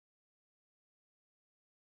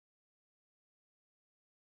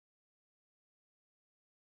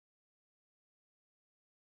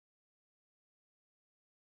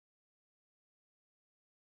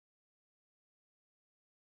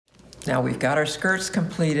Now we've got our skirts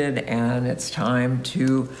completed and it's time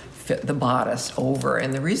to fit the bodice over.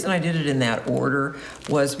 And the reason I did it in that order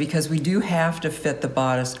was because we do have to fit the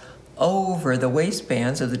bodice over the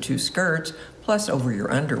waistbands of the two skirts, plus over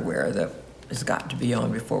your underwear that has got to be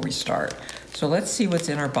on before we start. So let's see what's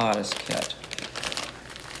in our bodice kit.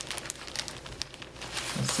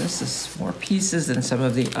 This is more pieces than some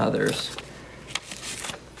of the others.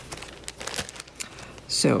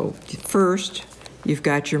 So first, you've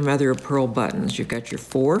got your mother of pearl buttons. You've got your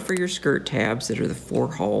 4 for your skirt tabs that are the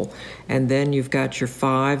 4-hole, and then you've got your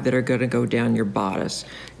 5 that are going to go down your bodice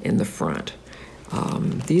in the front.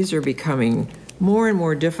 These are becoming more and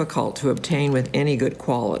more difficult to obtain with any good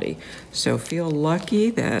quality. So feel lucky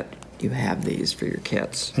that you have these for your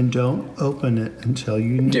kits. And don't open it until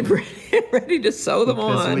you need it. Ready to sew them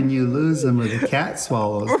on. Because when you lose them or the cat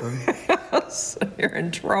swallows them. Yes, you're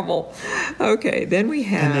in trouble. Okay, then we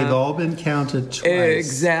have... And they've all been counted twice.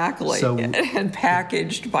 Exactly, so, and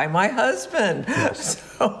packaged by my husband. Yes.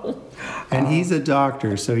 So, and he's a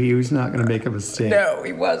doctor, so he was not going to make a mistake. No,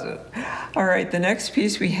 he wasn't. All right, the next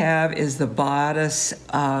piece we have is the bodice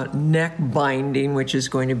neck binding, which is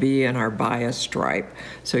going to be in our bias stripe.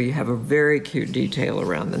 So you have a very cute detail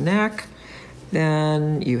around the neck.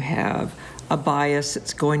 Then you have a bias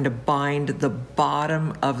that's going to bind the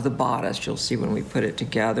bottom of the bodice. You'll see when we put it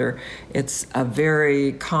together. It's a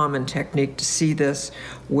very common technique to see this,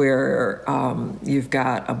 where you've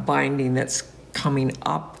got a binding that's coming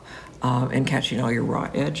up and catching all your raw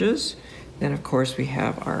edges. Then, of course, we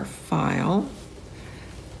have our file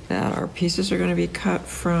that our pieces are going to be cut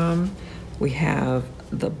from. We have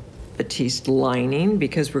the batiste lining,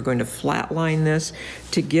 because we're going to flatline this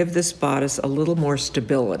to give this bodice a little more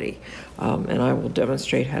stability. And I will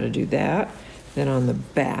demonstrate how to do that. Then on the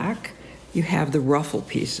back, you have the ruffle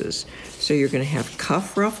pieces. So you're going to have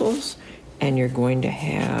cuff ruffles, and you're going to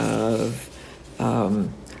have,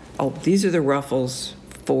 these are the ruffles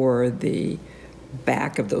for the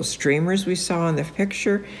back of those streamers we saw in the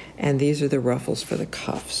picture, and these are the ruffles for the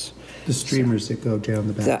cuffs. The streamers that go down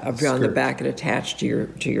the back. Around the back and attached to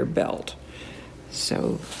your belt.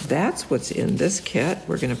 So that's what's in this kit.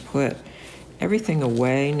 We're going to put everything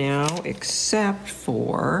away now except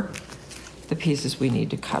for the pieces we need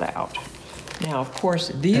to cut out. Now, of course,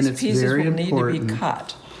 these pieces will need to be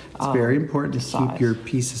cut. It's very important to keep your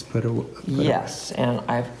pieces put away. Yes, and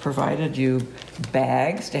I've provided you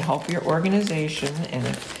bags to help your organization,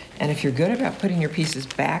 and if you're good about putting your pieces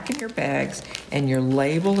back in your bags and your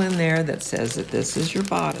label in there that says that this is your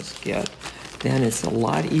bodice kit, then it's a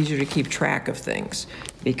lot easier to keep track of things,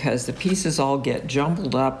 because the pieces all get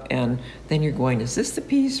jumbled up, and then you're going, is this the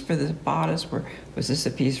piece for the bodice, or was this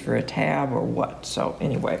a piece for a tab, or what? So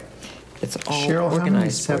anyway, it's all Sheryl,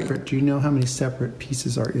 organized do you know how many separate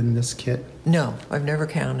pieces are in this kit? No, I've never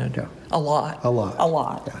counted. No. A lot. A lot. A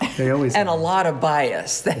lot. Yeah, they always and are. a lot of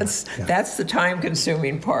bias. That's the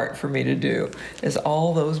time-consuming part for me to do, is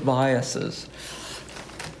all those biases.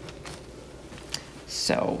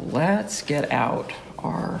 So let's get out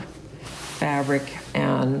our fabric,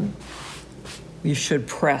 and you should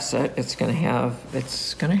press it. It's going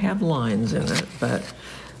to have lines in it, but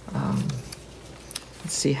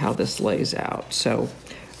let's see how this lays out. So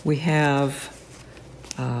we have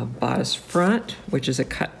bodice front, which is a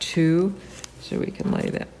cut 2, so we can lay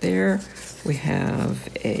that there. We have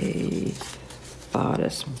a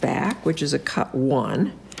bodice back, which is a cut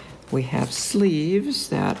 1. We have sleeves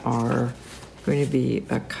that are going to be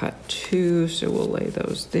a cut 2, so we'll lay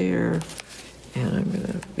those there. And I'm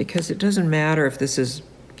gonna, because it doesn't matter if this is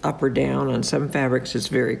up or down. On some fabrics it's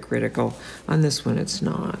very critical. On this one it's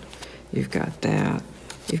not. You've got that.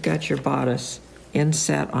 You've got your bodice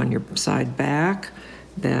inset on your side back.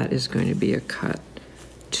 That is going to be a cut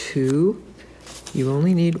 2. You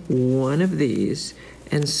only need one of these.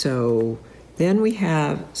 And so then we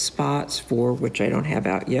have spots for, which I don't have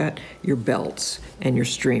out yet, your belts and your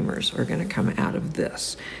streamers are going to come out of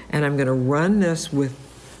this. And I'm going to run this with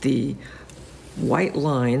the white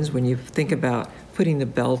lines. When you think about putting the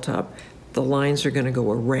belt up, the lines are going to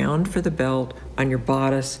go around for the belt. On your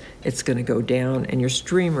bodice, it's going to go down, and your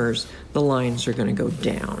streamers, the lines are going to go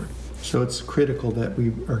down. So it's critical that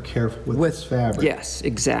we are careful with this fabric. Yes,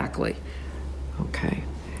 exactly. Okay.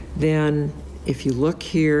 Then if you look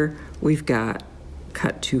here, we've got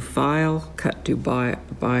cut 2 file, cut 2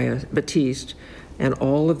 batiste, and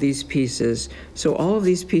all of these pieces. So all of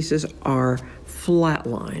these pieces are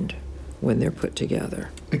flatlined when they're put together.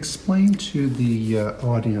 Explain to the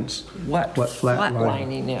audience what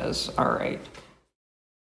flatlining is. All right.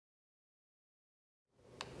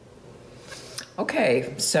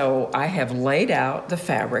 Okay, so I have laid out the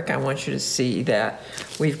fabric. I want you to see that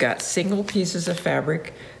we've got single pieces of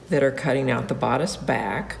fabric that are cutting out the bodice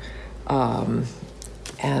back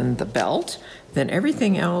and the belt. Then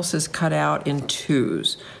everything else is cut out in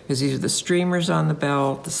twos, because these are the streamers on the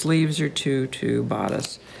belt, the sleeves are two,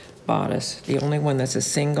 bodice. The only one that's a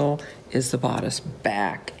single is the bodice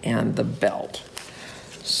back and the belt.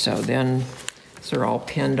 So then they're all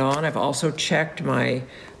pinned on. I've also checked my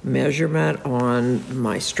measurement on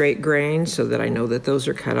my straight grain so that I know that those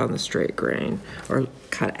are cut on the straight grain, or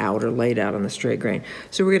cut out or laid out on the straight grain.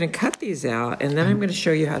 So we're going to cut these out, and then I'm going to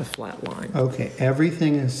show you how to flat line. Okay,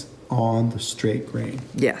 everything is on the straight grain.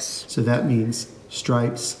 Yes. So that means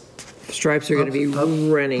stripes. Stripes are going to be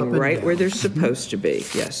running right down. where they're supposed to be.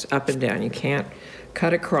 Yes, up and down. You can't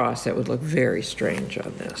cut across. That would look very strange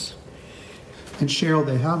on this. And Sheryl,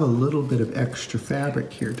 they have a little bit of extra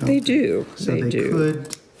fabric here, don't they? They do. So they do.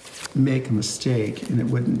 Could make a mistake, and it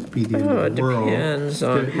wouldn't be the end of the world. It depends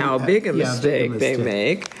on how big a mistake they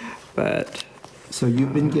make, but... So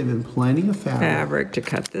you've been given plenty of fabric. To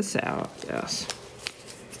cut this out, yes.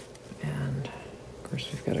 And, of course,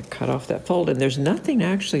 we've got to cut off that fold. And there's nothing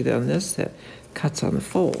actually on this that cuts on the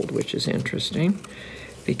fold, which is interesting,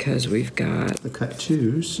 because we've got... The cut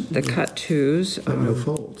twos. The cut twos. But no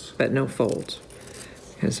folds. But no folds.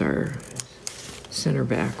 Because our center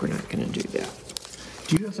back, we're not going to do that.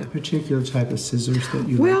 Do you have a particular type of scissors that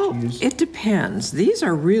you like to use? Well, it depends. These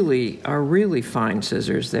are really fine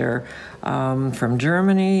scissors. They're from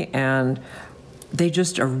Germany, and they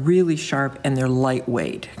just are really sharp, and they're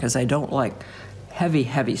lightweight, because I don't like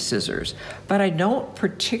heavy scissors. But I don't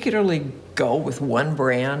particularly go with one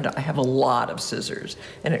brand. I have a lot of scissors,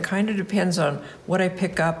 and it kind of depends on what I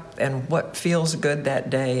pick up and what feels good that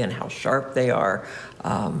day and how sharp they are.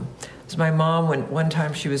 So my mom, one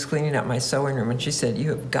time she was cleaning up my sewing room, and she said, "You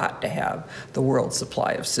have got to have the world's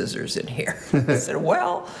supply of scissors in here." I said,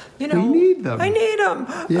 "Well, you know, we need them. I need them,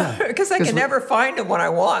 yeah, because I can never find them when I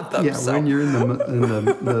want them." Yeah, so. When you're in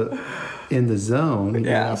the zone,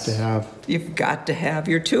 yes. You've got to have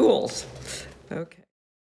your tools. Okay.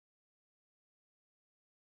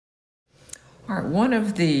 All right. One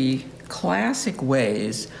of the classic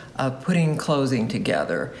ways of putting clothing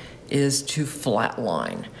together is to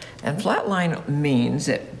flatline. And flatline means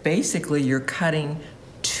that basically you're cutting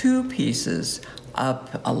two pieces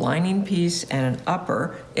up, a lining piece and an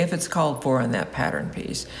upper, if it's called for on that pattern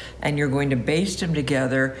piece. And you're going to baste them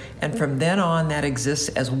together, and from then on that exists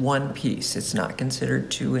as one piece. It's not considered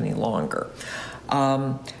two any longer.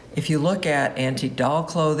 If you look at antique doll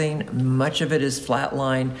clothing, much of it is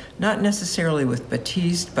flatline, not necessarily with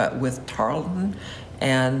batiste, but with tarlatan,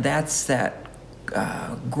 and that's that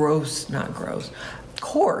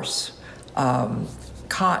coarse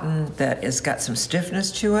cotton that has got some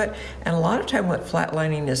stiffness to it. And a lot of time what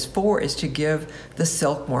flatlining is for is to give the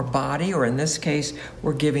silk more body, or in this case,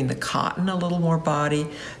 we're giving the cotton a little more body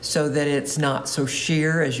so that it's not so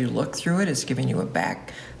sheer as you look through it. It's giving you a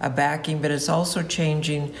backing, but it's also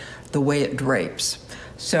changing the way it drapes.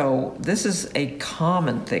 So this is a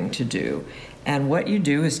common thing to do. And what you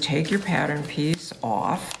do is take your pattern piece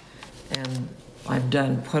off, and I've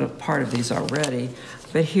put a part of these already,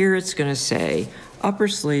 but here it's going to say upper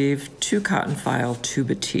sleeve, 2 cotton file, 2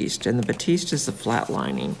 batiste, and the batiste is the flat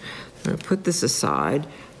lining. I'm going to put this aside.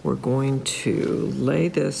 We're going to lay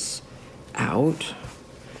this out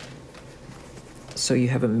so you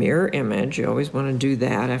have a mirror image. You always want to do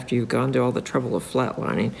that after you've gone to all the trouble of flat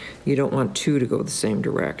lining. You don't want 2 to go the same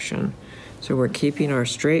direction. So we're keeping our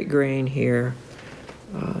straight grain here.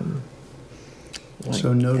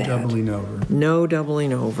 So no doubling over. No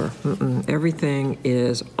doubling over. Everything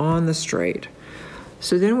is on the straight.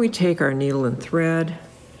 So then we take our needle and thread,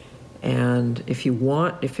 and if you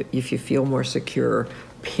want, if you feel more secure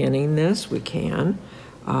pinning this, we can.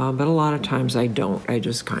 But a lot of times I don't. I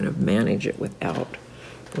just kind of manage it without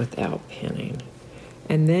pinning.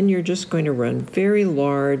 And then you're just going to run very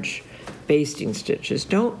large basting stitches.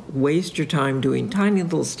 Don't waste your time doing tiny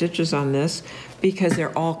little stitches on this, because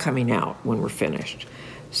they're all coming out when we're finished.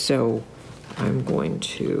 So I'm going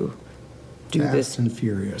to do this fast and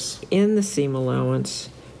furious in the seam allowance,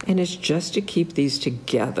 and it's just to keep these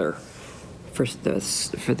together for the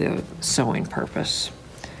sewing purpose.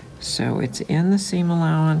 So it's in the seam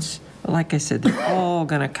allowance. Like I said, they're all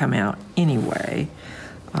going to come out anyway.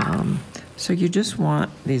 So you just want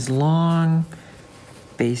these long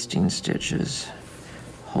basting stitches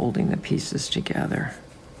holding the pieces together.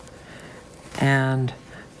 And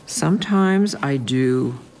sometimes I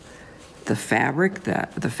do the fabric,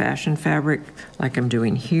 the fashion fabric, like I'm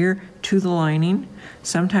doing here, to the lining.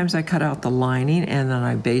 Sometimes I cut out the lining and then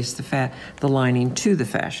I baste the lining to the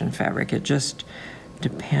fashion fabric. It just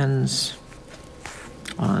depends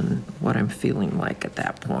on what I'm feeling like at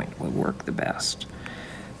that point will work the best.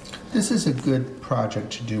 This is a good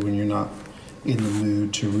project to do when you're not in the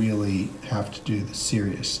mood to really have to do the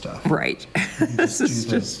serious stuff. Right. This is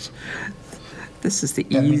the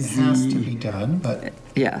easy. I mean, it has to be done, but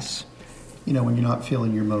yes. You know, when you're not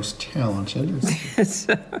feeling your most talented, it's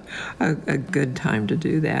a good time to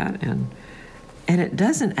do that, and it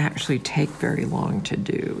doesn't actually take very long to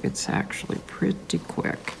do. It's actually pretty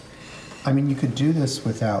quick. I mean, you could do this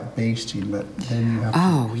without basting, but then you have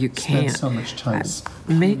to spend so much time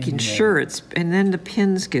making sure it's, and then the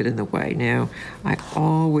pins get in the way. Now, I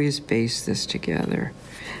always baste this together.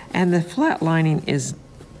 And the flat lining is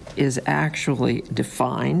actually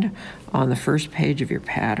defined on the first page of your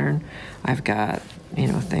pattern. I've got,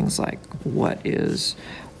 things like what is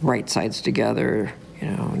right sides together,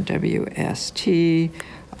 WST,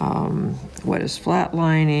 what is flat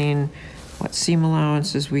lining, what seam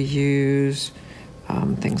allowances we use,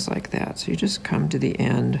 things like that. So you just come to the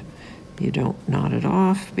end. You don't knot it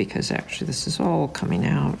off because actually this is all coming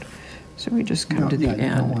out. So we just come to the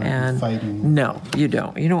end. And no, you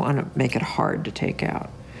don't. You don't want to make it hard to take out.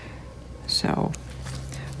 So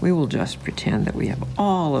we will just pretend that we have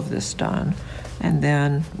all of this done. And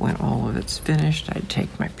then when all of it's finished, I'd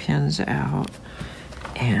take my pins out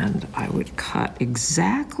and I would cut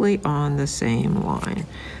exactly on the same line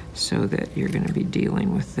so that you're going to be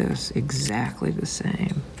dealing with this exactly the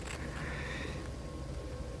same.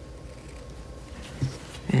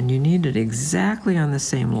 And you need it exactly on the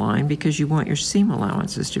same line because you want your seam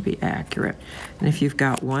allowances to be accurate. And if you've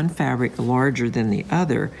got one fabric larger than the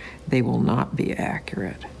other, they will not be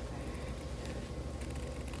accurate.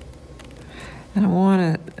 And I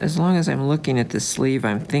want to, as long as I'm looking at the sleeve,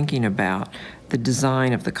 I'm thinking about the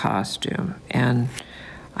design of the costume. And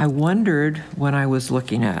I wondered when I was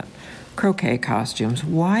looking at croquet costumes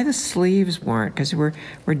why the sleeves weren't, because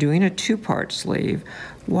we're doing a two-part sleeve,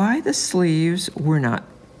 why the sleeves were not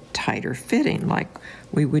tighter fitting like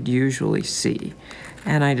we would usually see.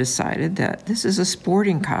 And I decided that this is a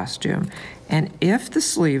sporting costume, and if the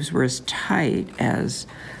sleeves were as tight as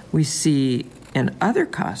we see in other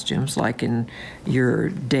costumes, like in your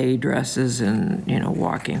day dresses and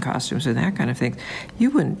walking costumes and that kind of thing, you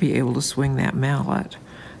wouldn't be able to swing that mallet.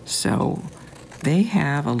 So they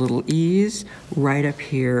have a little ease right up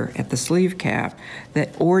here at the sleeve cap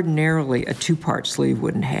that ordinarily a two-part sleeve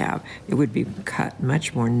wouldn't have. It would be cut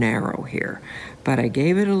much more narrow here. But I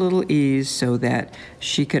gave it a little ease so that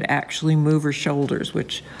she could actually move her shoulders,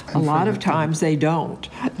 which a lot of times they don't.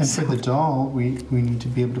 And for the doll, we need to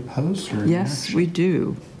be able to pose her. Yes, we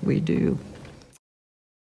do. We do.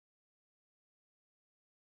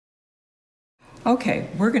 Okay,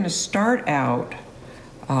 we're going to start out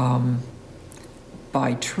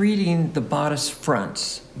by treating the bodice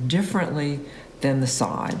fronts differently than the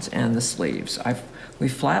sides and the sleeves. We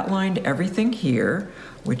flatlined everything here,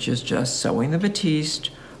 which is just sewing the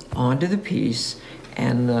batiste onto the piece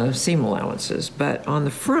and the seam allowances. But on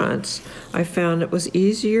the fronts, I found it was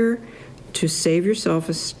easier to save yourself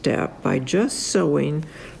a step by just sewing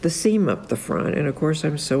the seam up the front. And of course,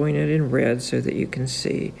 I'm sewing it in red so that you can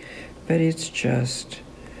see. But it's just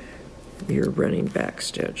your running back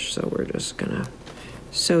stitch. So we're just gonna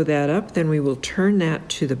sew that up. Then we will turn that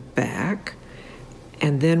to the back,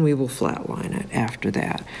 and then we will flatline it after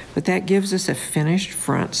that. But that gives us a finished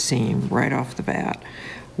front seam right off the bat,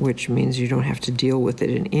 which means you don't have to deal with it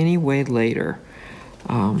in any way later.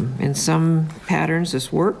 In some patterns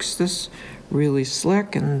this works, this really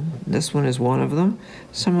slick, and this one is one of them.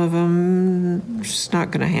 Some of them just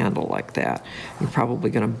not gonna handle like that. You're probably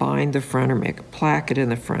gonna bind the front or make a placket in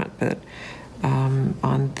the front, but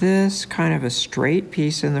on this kind of a straight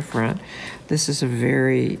piece in the front, this is a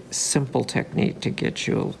very simple technique to get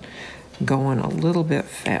you going a little bit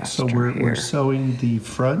faster. So we're sewing the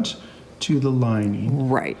front to the lining.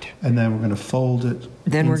 Right. And then we're going to fold it.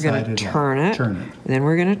 Then we're going to turn it. Then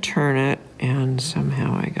we're going to turn it, and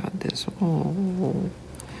somehow I got this all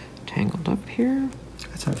tangled up here.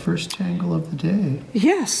 That's our first tangle of the day.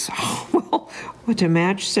 Yes. Well, to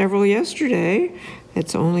match several yesterday,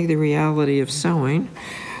 it's only the reality of sewing.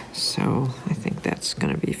 So I think that's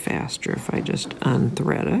going to be faster if I just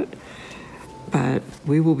unthread it. But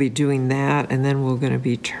we will be doing that, and then we're going to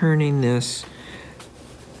be turning this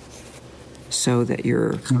so that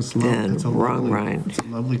you're then wrong line. It's a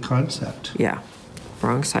lovely concept. Yeah,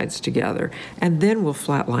 wrong sides together. And then we'll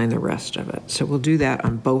flatline the rest of it. So we'll do that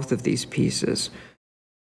on both of these pieces.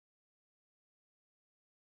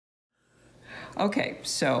 Okay,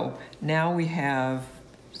 so now we have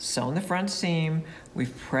sewn the front seam,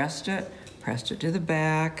 we've pressed it to the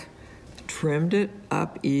back, trimmed it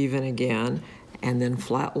up even again, and then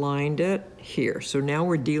flat lined it here. So now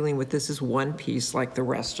we're dealing with this as one piece like the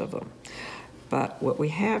rest of them. But what we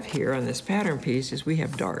have here on this pattern piece is we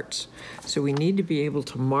have darts. So we need to be able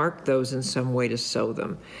to mark those in some way to sew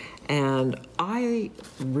them. And I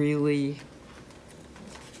really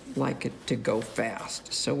like it to go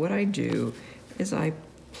fast. So what I do is I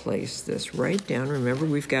place this right down. Remember,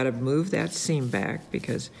 we've got to move that seam back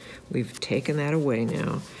because we've taken that away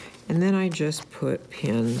now. And then I just put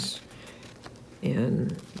pins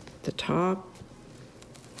in the top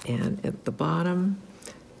and at the bottom.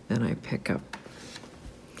 Then I pick up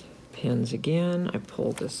pins again. I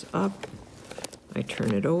pull this up. I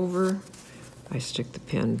turn it over. I stick the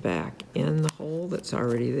pin back in the hole that's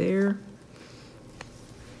already there.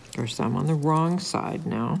 Of course, I'm on the wrong side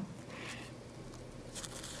now.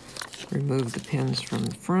 Remove the pins from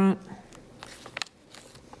the front.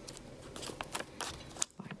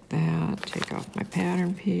 Like that. Take off my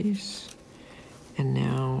pattern piece. And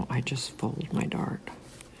now I just fold my dart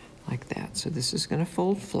like that. So this is going to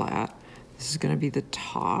fold flat. This is going to be the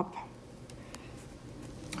top.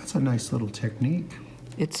 That's a nice little technique.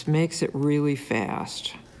 It makes it really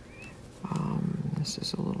fast. This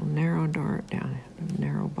is a little narrow dart down,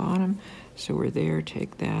 narrow bottom. So we're there,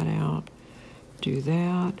 take that out, do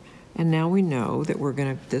that. And now we know that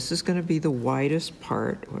this is gonna be the widest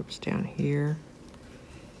part, whoops, down here.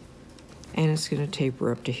 And it's gonna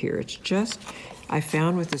taper up to here. It's just, I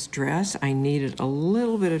found with this dress, I needed a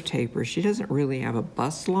little bit of taper. She doesn't really have a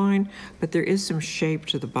bust line, but there is some shape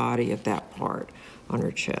to the body at that part on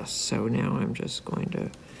her chest. So now I'm just going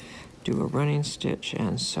to do a running stitch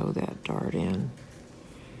and sew that dart in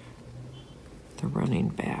the running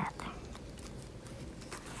back.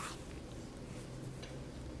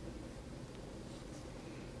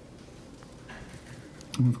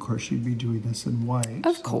 And of course, you'd be doing this in white.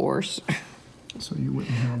 Of course. So you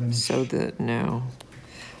wouldn't have any.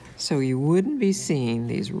 So you wouldn't be seeing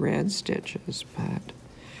these red stitches, but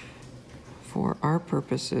for our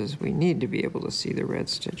purposes, we need to be able to see the red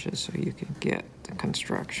stitches so you can get the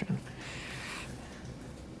construction.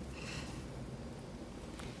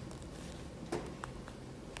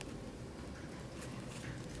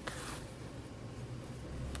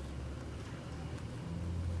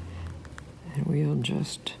 And we'll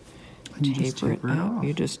just taper it up.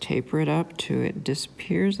 You just taper it up to it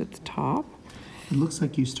disappears at the top. It looks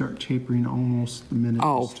like you start tapering almost the minute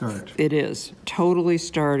you start. It is. Totally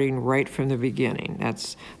starting right from the beginning.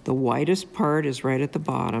 That's the widest part is right at the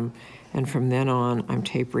bottom, and from then on, I'm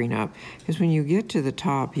tapering up. Because when you get to the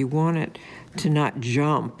top, you want it to not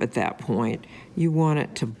jump at that point. You want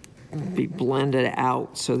it to be blended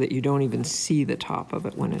out so that you don't even see the top of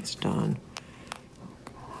it when it's done.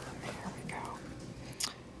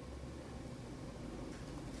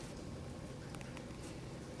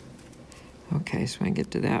 Okay, so when I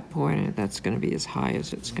get to that point, that's going to be as high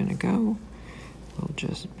as it's going to go. We'll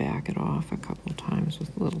just back it off a couple times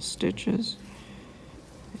with little stitches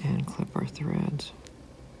and clip our threads.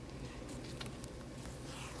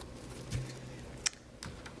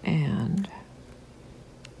 And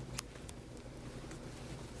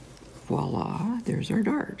voila, there's our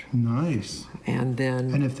dart. Nice. And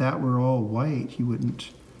then... And if that were all white, you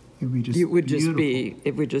wouldn't... It would just it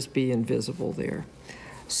would just be invisible there.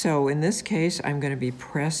 So in this case, I'm going to be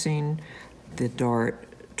pressing the dart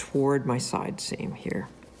toward my side seam here,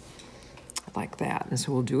 like that. And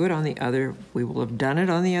so we'll do it on the other, we will have done it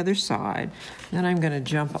on the other side. Then I'm going to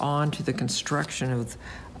jump on to the construction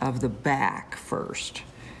of the back first.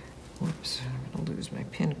 Whoops, I'm going to lose my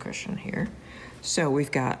pin cushion here. So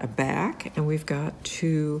we've got a back and we've got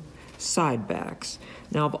two side backs.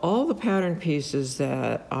 Now of all the pattern pieces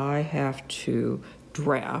that I have to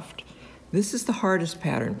draft, this is the hardest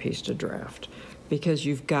pattern piece to draft because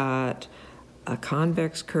you've got a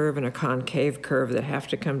convex curve and a concave curve that have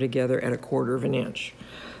to come together at 1/4 of an inch.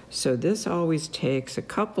 So this always takes a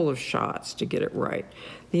couple of shots to get it right.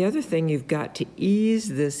 The other thing, you've got to ease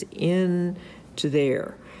this in to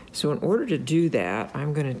there. So in order to do that,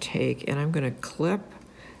 I'm going to take and I'm going to clip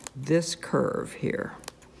this curve here,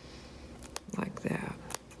 like that.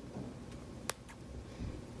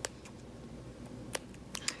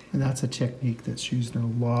 And that's a technique that's used in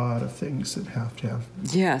a lot of things that have to have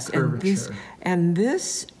curvature. And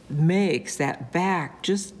this makes that back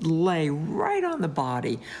just lay right on the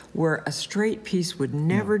body where a straight piece would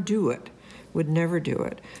never do it. Would never do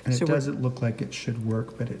it. And so it doesn't look like it should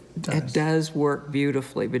work, but it does. It does work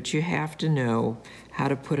beautifully, but you have to know how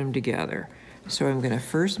to put them together. So I'm going to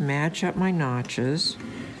first match up my notches,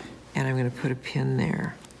 and I'm going to put a pin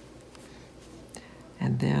there.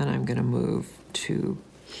 And then I'm going to move to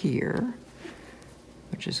here,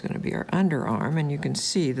 which is going to be our underarm, and you can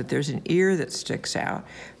see that there's an ear that sticks out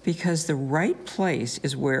because the right place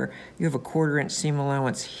is where you have a 1/4 inch seam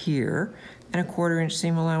allowance here and a 1/4 inch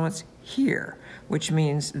seam allowance here, which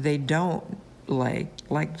means they don't lay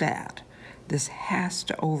like that. This has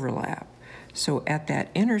to overlap. So at that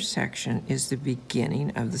intersection is the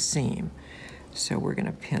beginning of the seam. So we're going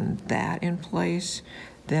to pin that in place.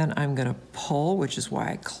 Then I'm going to pull, which is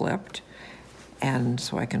why I clipped, and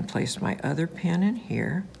so I can place my other pin in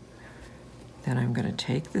here. Then I'm going to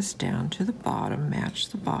take this down to the bottom, match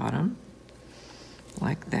the bottom,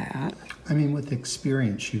 like that. I mean, with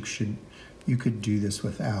experience, you could do this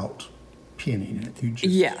without pinning it.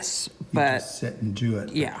 Yes, but just sit and do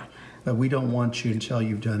it. Yeah. But we don't want you until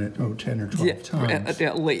you've done it 10 or 12 times.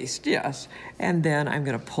 At least, yes. And then I'm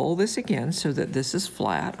going to pull this again so that this is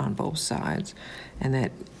flat on both sides, and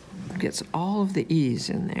that gets all of the ease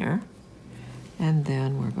in there. And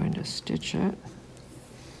then we're going to stitch it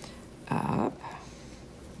up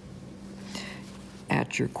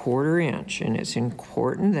at your 1/4 inch. And it's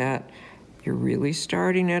important that you're really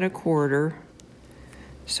starting at a 1/4.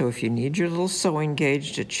 So if you need your little sewing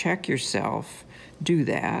gauge to check yourself, do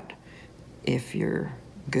that. If you're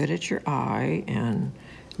good at your eye and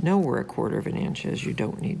know where a 1/4 inch is, you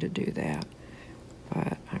don't need to do that.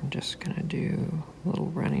 But I'm just going to do a little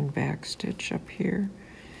running back stitch up here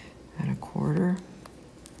at a 1/4.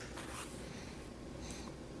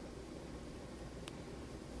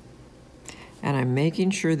 And I'm making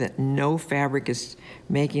sure that no fabric is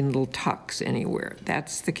making little tucks anywhere.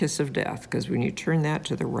 That's the kiss of death, because when you turn that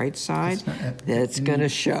to the right side, that's going to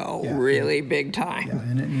show really big time. Yeah,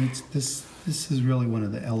 and it needs this. This is really one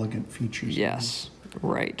of the elegant features. Yes,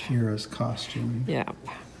 right. Kira's costume. Yeah.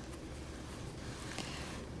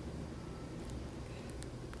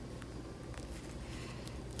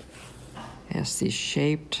 Yes, these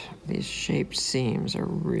shaped seams are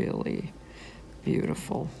really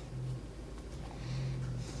beautiful.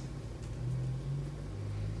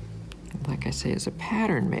 Like I say, as a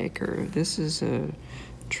pattern maker, this is a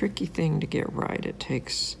tricky thing to get right.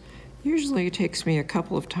 Usually it takes me a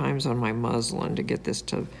couple of times on my muslin to get this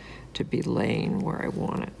to be laying where I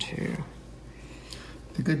want it to.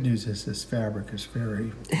 The good news is this fabric is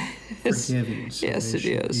very forgiving. So yes, it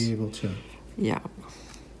is. Be able to. Yeah.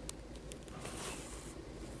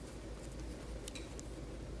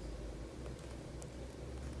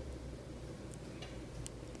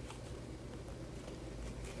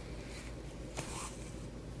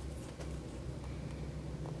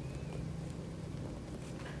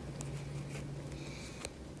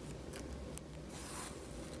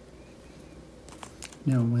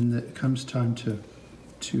 Now, when it comes time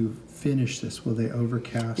to finish this, will they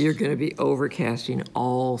overcast? You're going to be overcasting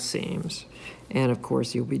all seams, and of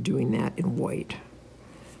course you'll be doing that in white.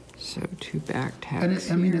 So 2 back tacks.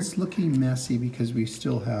 And I mean, it's looking messy because we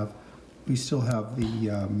still have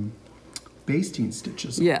the basting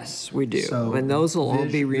stitches. Yes, we do, So and those will all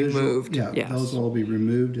be removed. Yeah, those will all be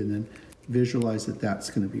removed, and then visualize that that's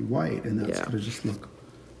going to be white, and that's going to just look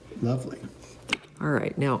lovely. All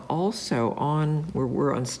right, now also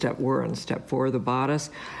we're on step 4 of the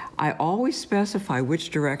bodice. I always specify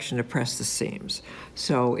which direction to press the seams.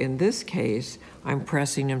 So in this case, I'm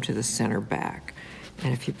pressing them to the center back.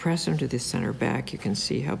 And if you press them to the center back, you can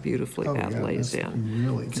see how beautifully that lays in.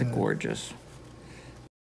 Really it's good. Gorgeous.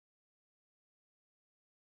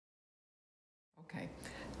 Okay,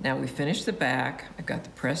 now we finished the back. I've got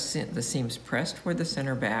the seams pressed toward the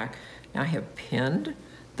center back. Now I have pinned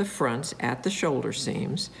the fronts at the shoulder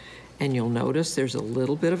seams, and you'll notice there's a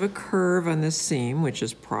little bit of a curve on this seam, which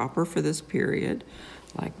is proper for this period,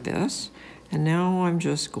 like this. And now I'm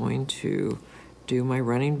just going to do my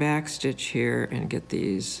running back stitch here and get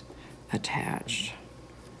these attached.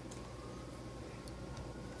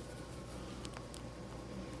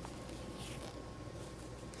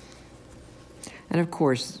 And of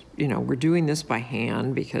course, we're doing this by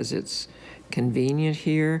hand because it's convenient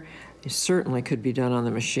here. It certainly could be done on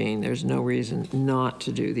the machine. There's no reason not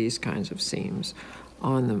to do these kinds of seams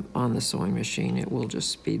on the sewing machine. It will just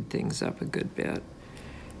speed things up a good bit.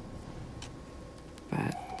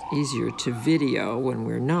 But easier to video when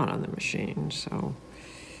we're not on the machine, so.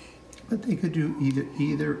 But they could do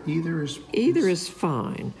either is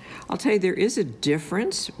fine. I'll tell you, there is a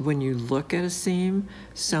difference when you look at a seam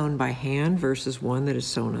sewn by hand versus one that is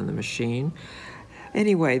sewn on the machine.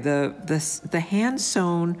 Anyway, the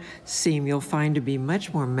hand-sewn seam you'll find to be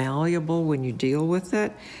much more malleable when you deal with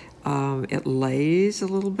it. It lays a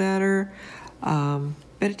little better.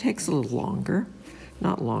 but it takes a little longer.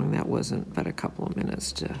 Not long, that wasn't, but a couple of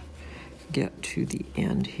minutes to get to the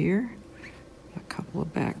end here. A couple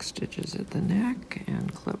of back stitches at the neck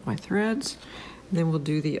and clip my threads. And then we'll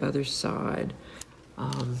do the other side.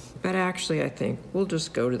 But actually, I think we'll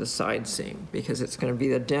just go to the side seam because it's going to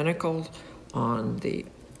be identical on the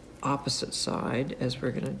opposite side as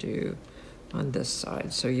we're going to do on this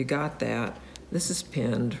side. So you got that. This is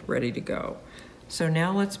pinned, ready to go. So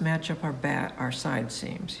now let's match up our side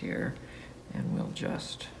seams here, and we'll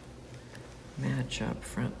just match up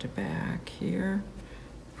front to back here.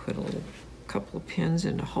 Put a couple of pins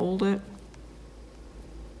in to hold it.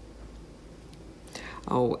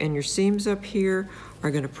 Oh, and your seams up here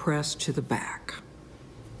are going to press to the back.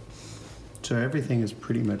 So everything is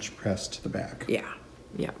pretty much pressed to the back. Yeah,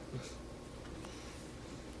 yeah.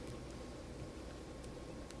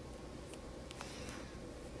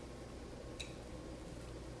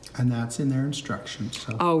 And that's in their instructions.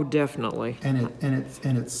 So. Oh, definitely. And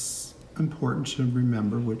it's important to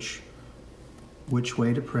remember which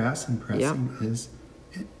way to press, and pressing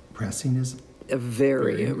is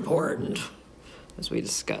very important. As we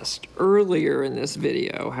discussed earlier in this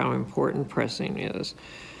video, how important pressing is.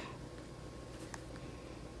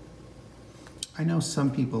 I know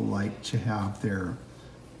some people like to have their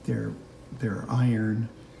iron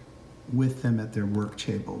with them at their work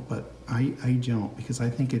table, but I don't, because I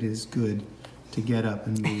think it is good to get up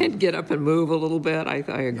and move. And get up and move a little bit. I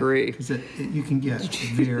agree. Because you can get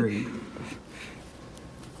very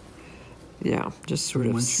just sort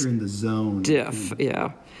of once you're in the zone. Stiff,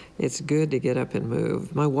 yeah. It's good to get up and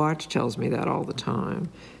move. My watch tells me that all the time.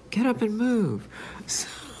 Get up and move.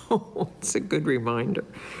 So it's a good reminder.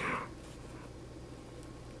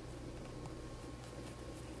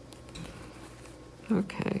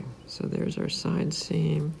 Okay, so there's our side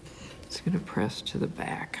seam. It's going to press to the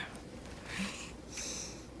back.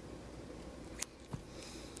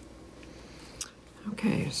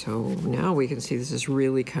 Okay, so now we can see this is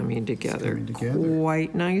really coming together,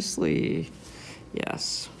 quite nicely.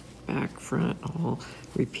 Yes, back, front, all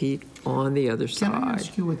repeat on the other side. Can I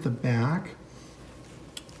ask you, with the back,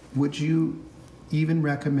 would you even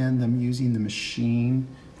recommend them using the machine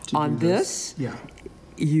to on do this? Yeah.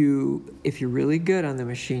 If you're really good on the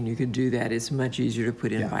machine, you could do that. It's much easier to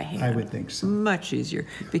put in by hand. I would think so. Much easier,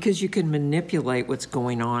 because you can manipulate what's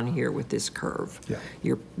going on here with this curve. Yeah.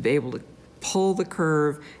 You're able to pull the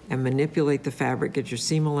curve and manipulate the fabric, get your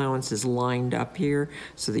seam allowances lined up here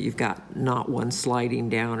so that you've got not one sliding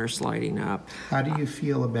down or sliding up. How do you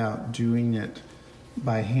feel about doing it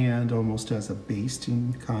by hand, almost as a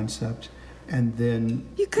basting concept, and then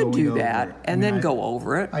you could do that and then go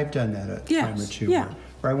over it? I've done that a time or two. Yeah.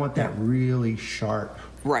 Where I want that really sharp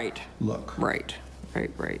look. Right.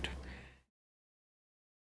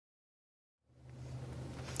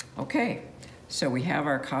 Okay. So we have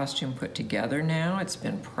our costume put together now. It's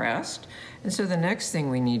been pressed. And so the next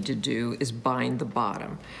thing we need to do is bind the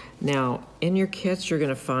bottom. Now, in your kits, you're going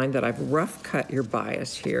to find that I've rough cut your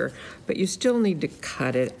bias here, but you still need to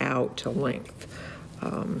cut it out to length.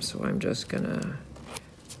 So I'm just going to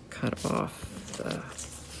cut off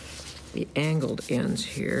the angled ends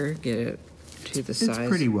here, get it to the size. It's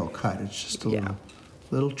pretty well cut. It's just a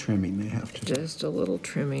little trimming they have to do. Just a little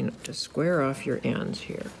trimming to square off your ends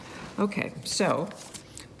here. Okay, so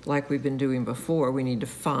like we've been doing before, we need to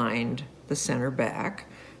find the center back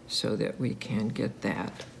so that we can get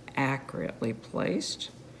that accurately placed.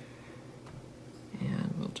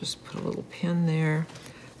 And we'll just put a little pin there.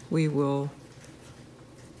 We will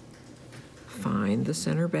find the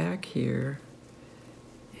center back here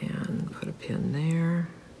and put a pin there.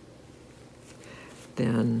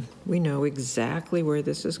 Then we know exactly where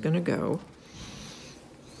this is going to go.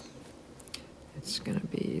 It's going to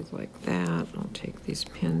be like that. I'll take these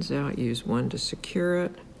pins out, use one to secure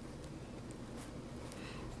it.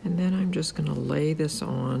 And then I'm just going to lay this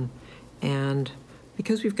on, and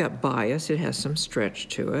because we've got bias, it has some stretch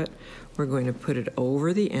to it. We're going to put it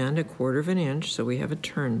over the end 1/4 of an inch so we have a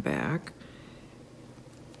turn back.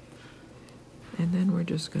 And then we're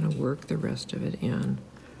just going to work the rest of it in,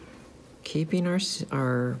 keeping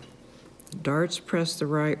our darts pressed the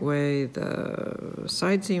right way, the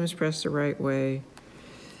side seams pressed the right way,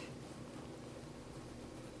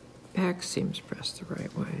 back seams pressed the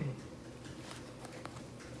right way.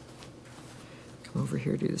 Come over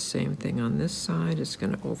here, do the same thing on this side. It's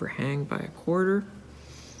going to overhang by 1/4.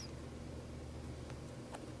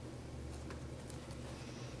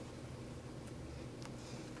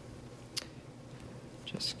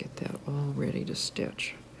 Just get that all ready to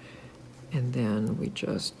stitch. And then we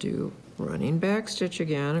just do running back stitch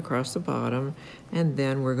again across the bottom, and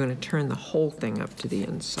then we're going to turn the whole thing up to the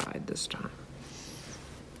inside this time.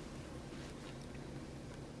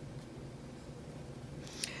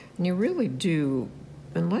 And you really do,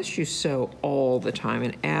 unless you sew all the time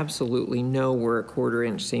and absolutely know where a 1/4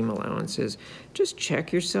 inch seam allowance is, just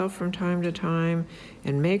check yourself from time to time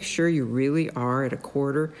and make sure you really are at a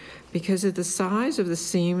 1/4, because of the size of the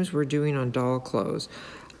seams we're doing on doll clothes.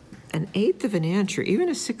 An 1/8 of an inch or even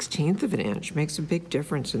a 1/16 of an inch makes a big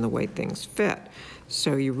difference in the way things fit.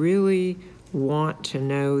 So you really want to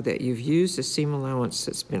know that you've used the seam allowance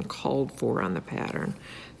that's been called for on the pattern.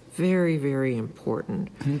 Very, very important.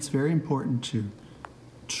 And it's very important to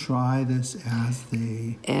try this as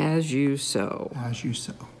you sew. As you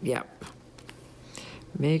sew. Yep.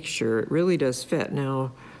 Make sure it really does fit.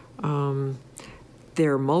 Now,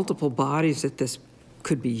 there are multiple bodies that this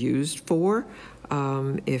could be used for.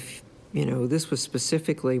 If, you know, this was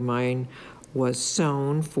specifically, mine was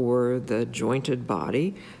sewn for the jointed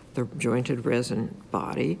body, the jointed resin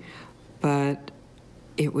body, but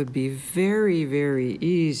it would be very, very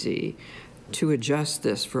easy to adjust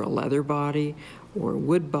this for a leather body or a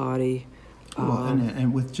wood body. Well,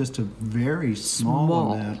 and with just a very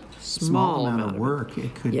small amount of work,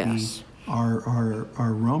 it could be our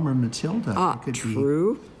Romer Matilda. It could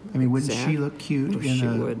true. I mean, wouldn't she look cute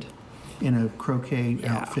in a croquet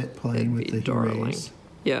outfit playing with the Herés?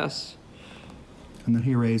 Yes. And the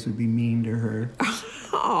Herés would be mean to her.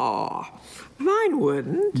 Oh, mine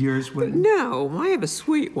wouldn't. Yours wouldn't? No, I have a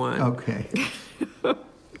sweet one. Okay.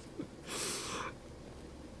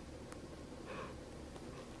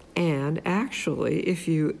 And actually, if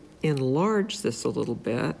you enlarge this a little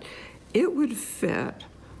bit, it would fit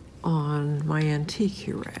on my antique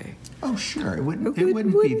Heré. Oh, sure. It wouldn't be that much.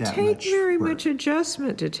 It wouldn't take very much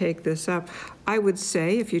adjustment to take this up. I would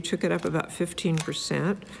say if you took it up about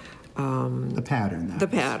 15%. The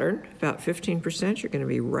pattern, about 15%, you're going to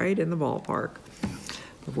be right in the ballpark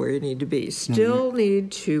of where you need to be. Still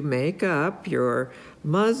need to make up your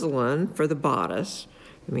muslin for the bodice.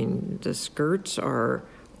 I mean, the skirts are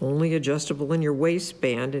only adjustable in your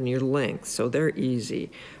waistband and your length, so they're easy.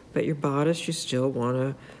 But your bodice, you still want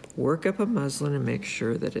to work up a muslin and make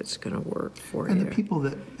sure that it's going to work for you. And the people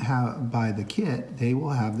that buy the kit, they will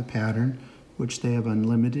have the pattern, which they have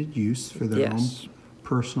unlimited use for their own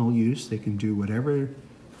personal use. They can do whatever,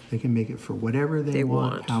 they can make it for whatever they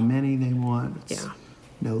want, how many they want. It's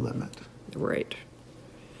no limit. Right.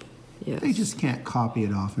 Yes. They just can't copy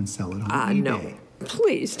it off and sell it on eBay. No.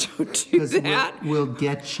 Please don't do that. We'll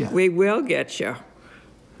get you. We will get you.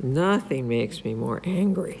 Nothing makes me more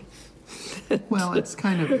angry. Well, it's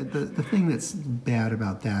kind of, the thing that's bad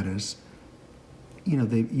about that is, you know,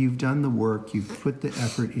 you've done the work, you've put the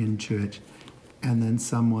effort into it, and then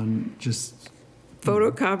someone just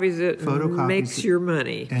photocopies it, makes your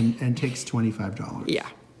money. And takes $25. Yeah,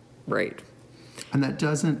 right. And that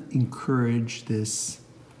doesn't encourage this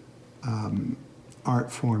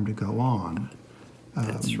art form to go on.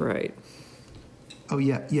 That's right. Oh,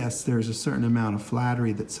 yeah, yes, there's a certain amount of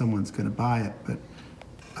flattery that someone's going to buy it, but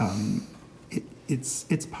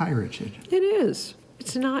it's pirated. It is.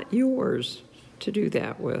 It's not yours to do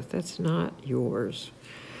that with. That's not yours.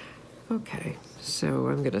 Okay, so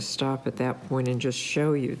I'm going to stop at that point and just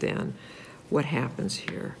show you then what happens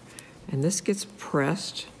here. And this gets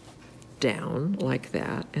pressed down like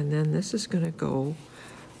that, and then this is going to go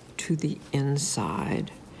to the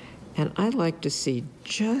inside. And I like to see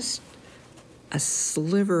just a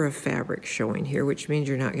sliver of fabric showing here, which means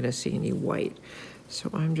you're not going to see any white. So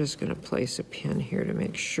I'm just going to place a pin here to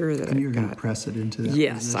make sure that you're going to press it into that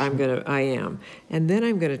Yes, position? I am. And then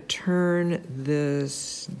I'm going to turn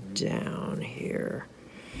this down here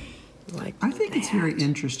like I think it's very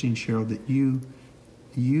interesting, Sheryl, that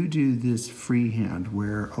you do this freehand,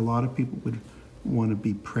 where a lot of people would want to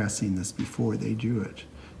be pressing this before they do it.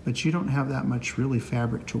 But you don't have that much really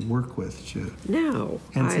fabric to work with. No.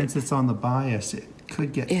 And since it's on the bias, it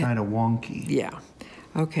could get kind of wonky. Yeah.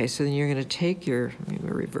 Okay, so then you're going to take let me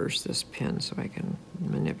reverse this pin so I can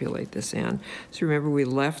manipulate this in. So remember, we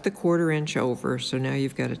left the 1/4 inch over, so now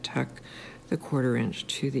you've got to tuck the 1/4 inch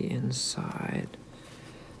to the inside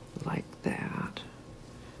like that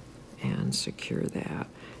and secure that.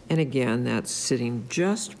 And again, that's sitting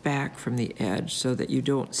just back from the edge so that you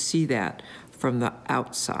don't see that from the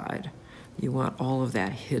outside. You want all of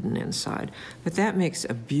that hidden inside. But that makes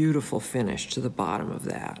a beautiful finish to the bottom of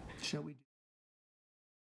that. Shall we?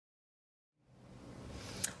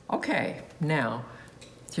 Okay, now,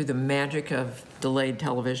 through the magic of delayed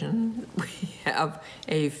television, we have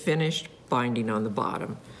a finished binding on the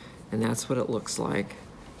bottom. And that's what it looks like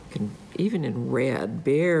can, even in red,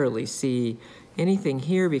 barely see anything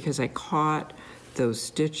here because I caught those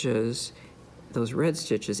stitches, those red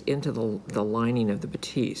stitches, into the lining of the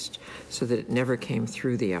batiste so that it never came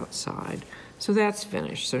through the outside. So that's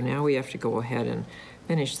finished. So now we have to go ahead and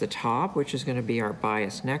finish the top, which is going to be our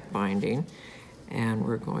bias neck binding. And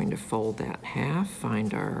we're going to fold that in half,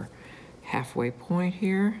 find our halfway point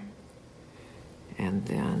here, and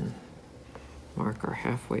then mark our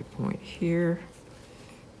halfway point here,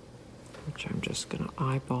 which I'm just going to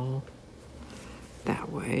eyeball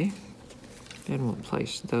that way. Then we'll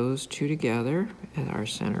place those two together at our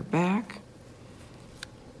center back.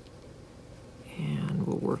 And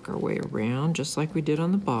we'll work our way around just like we did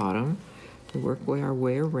on the bottom. We'll work our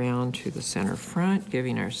way around to the center front,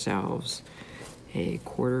 giving ourselves a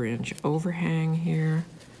 1/4 inch overhang here,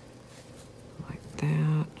 like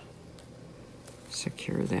that.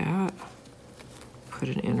 Secure that. Put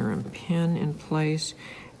an interim pin in place.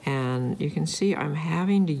 And you can see I'm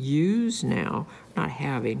having to use now,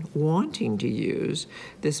 wanting to use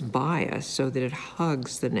this bias so that it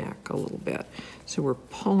hugs the neck a little bit. So we're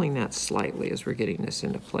pulling that slightly as we're getting this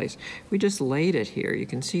into place. We just laid it here. You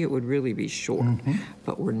can see it would really be short,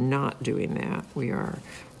 but we're not doing that. We are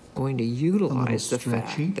going to utilize the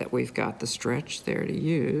fact that we've got the stretch there to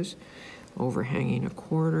use, overhanging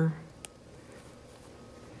 1/4,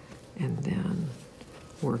 and then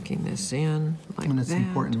working this in like that. And it's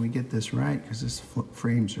important we get this right because this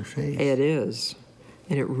frames her face. It is.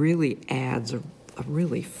 And it really adds a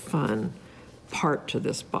really fun part to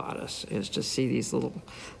this bodice, is to see this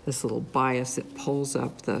little bias that pulls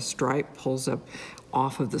up, the stripe pulls up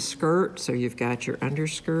off of the skirt. So you've got your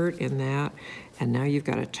underskirt in that, and now you've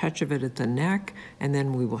got a touch of it at the neck, and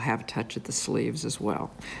then we will have a touch at the sleeves as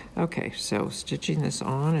well. Okay, so stitching this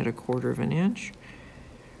on at 1/4 inch.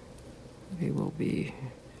 We will be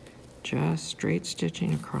just straight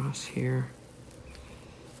stitching across here.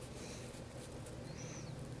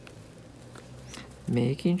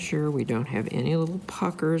 Making sure we don't have any little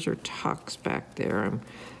puckers or tucks back there. I'm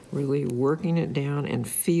really working it down and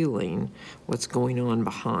feeling what's going on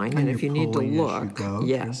behind. And if you need to look,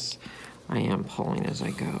 yes, I am pulling as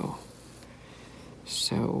I go.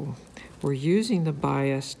 So we're using the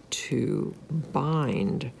bias to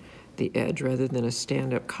bind the edge rather than a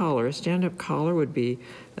stand-up collar. A stand-up collar would be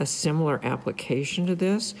a similar application to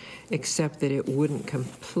this, except that it wouldn't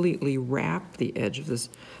completely wrap the edge of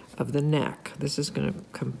the neck. This is going to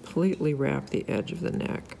completely wrap the edge of the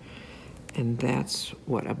neck, and that's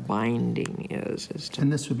what a binding is to,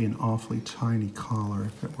 and this would be an awfully tiny collar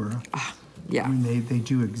if it were. Yeah. I mean, they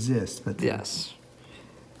do exist, but yes.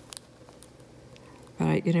 But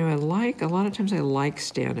I like, a lot of times I like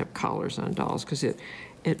stand-up collars on dolls because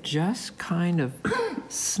it just kind of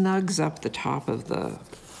snugs up the top of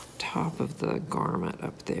the garment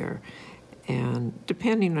up there. And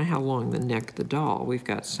depending on how long the neck of the doll, we've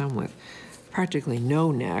got some with practically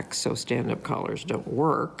no neck, so stand-up collars don't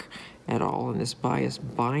work at all. And this bias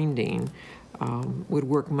binding would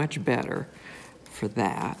work much better for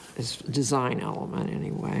that, as design element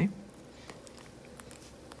anyway.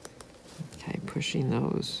 Okay, pushing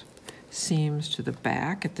those seams to the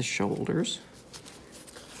back at the shoulders.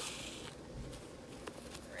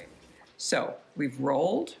 So we've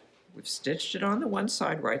rolled, we've stitched it on the one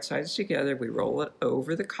side, right sides together. We roll it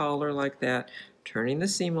over the collar like that, turning the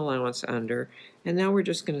seam allowance under, and now we're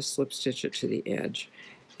just going to slip stitch it to the edge.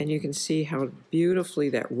 And you can see how beautifully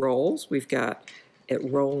that rolls. We've got it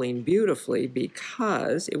rolling beautifully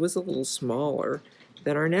because it was a little smaller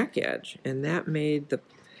than our neck edge, and that made the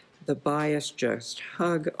bias just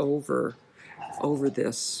hug over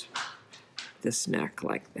this neck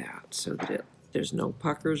like that, so that there's no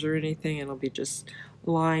puckers or anything. It'll be just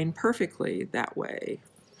lined perfectly that way.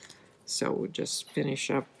 So we'll just finish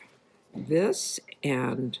up this,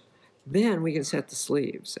 and then we can set the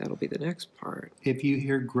sleeves. That'll be the next part. If you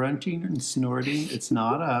hear grunting and snorting, it's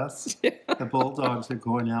not us. The bulldogs are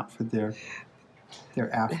going out for their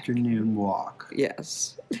afternoon walk.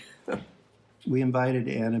 Yes. We invited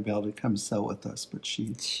Annabelle to come sew with us, but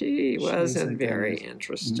she wasn't very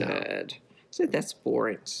interested. No. Said that's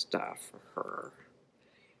boring stuff for her.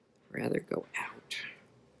 Rather go out.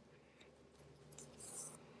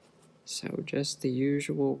 So just the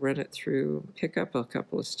usual, run it through, pick up a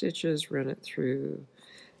couple of stitches, run it through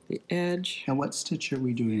the edge. And what stitch are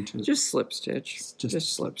we doing to? Just slip stitch.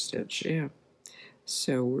 Just slip stitch, yeah.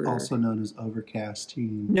 So we're also known as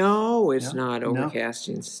overcasting. No, it's not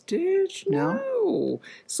overcasting stitch. No.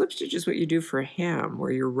 Slip stitch is what you do for a hem,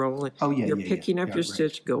 where you're rolling. Oh yeah, you're picking up your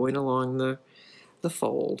stitch, going along the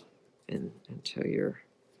fold, until you're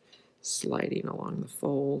sliding along the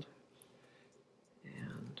fold.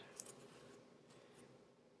 And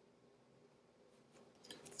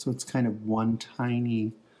So it's kind of one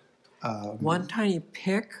tiny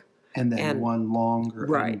pick. And then one longer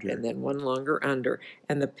right, under. and then one longer under.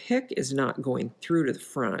 And the pick is not going through to the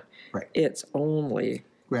front. Right. It's only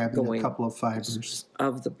grabbing going a couple of fibers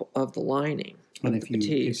of the lining. And if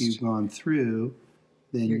you've gone through,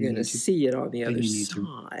 then you're going to see it on the other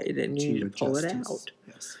side, and you need to pull it out.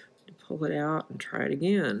 Yes. Pull it out and try it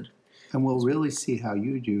again. And we'll really see how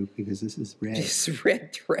you do, because this is red. It's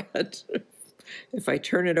red thread. If I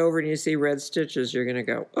turn it over and you see red stitches, you're going to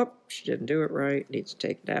go, oh, she didn't do it right. Needs to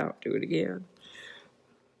take it out. Do it again.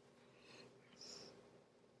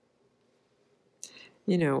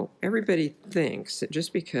 You know, everybody thinks that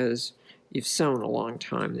just because you've sewn a long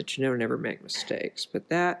time that you never make mistakes, but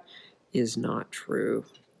that is not true.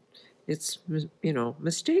 It's, you know,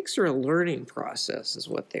 mistakes are a learning process is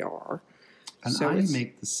what they are. And so I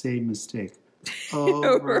make the same mistake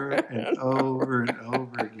over and over and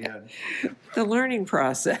over again. The learning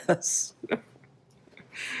process.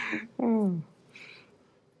 But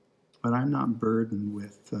I'm not burdened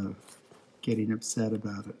with getting upset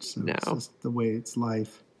about it. So it's just the way it's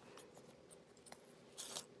life.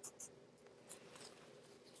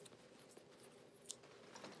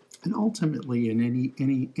 And ultimately, in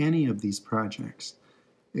any of these projects,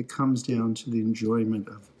 it comes down to the enjoyment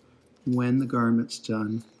of when the garment's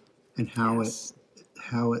done, and how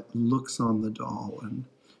it looks on the doll, and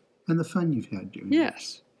the fun you've had doing it.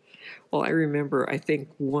 Yes. Well, I remember, I think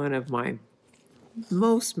one of my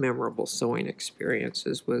most memorable sewing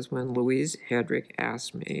experiences was when Louise Hedrick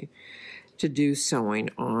asked me to do sewing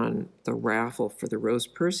on the raffle for the Rose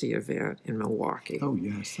Percy event in Milwaukee. Oh,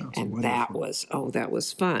 yes. That was wonderful. That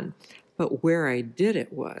was fun. But where I did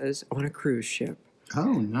it was on a cruise ship.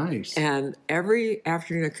 Oh, nice. And every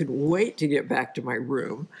afternoon I couldn't wait to get back to my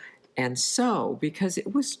room and sew, because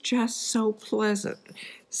it was just so pleasant.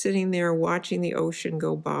 Sitting there watching the ocean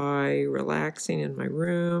go by, relaxing in my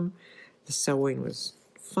room. The sewing was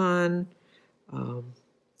fun. And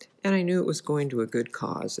I knew it was going to a good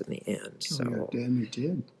cause in the end. So, and it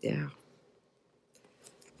did. Yeah.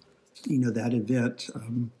 You know, that event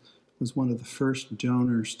was one of the first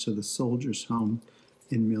donors to the Soldiers' Home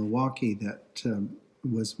in Milwaukee that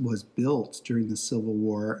was built during the Civil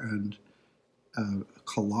War, and a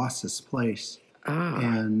Colossus place.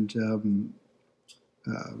 And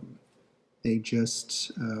they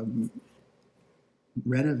just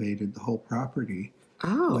renovated the whole property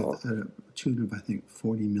with a tune of, I think,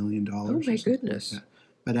 $40 million. Oh, my goodness. Like that.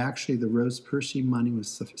 But actually, the Rose Percy money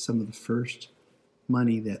was some of the first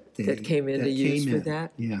money that came in to use for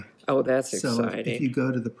that? Yeah. Oh, that's so exciting. If you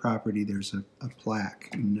go to the property, there's a plaque.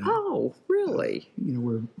 And, oh, really? You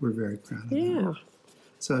know, we're very proud of that. Yeah.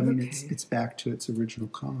 So, I mean, it's back to its original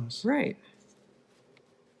cause. Right.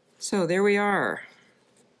 So there we are.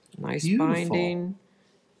 Nice binding.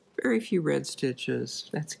 Very few red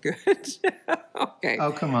stitches. That's good. Okay.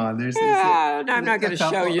 Oh, come on. No, I'm not going to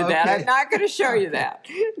show you that. Okay. I'm not going to show you that.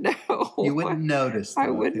 No. You wouldn't notice. I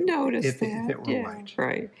wouldn't notice if that. If it were white.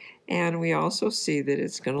 Right. And we also see that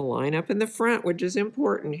it's going to line up in the front, which is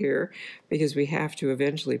important here, because we have to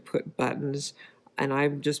eventually put buttons. And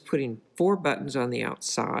I'm just putting 4 buttons on the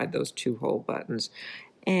outside, those 2-hole buttons.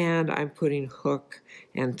 And I'm putting hook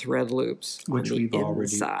and thread loops on the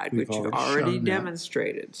inside, which you've already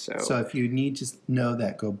demonstrated. So if you need to know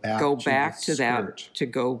that, go back to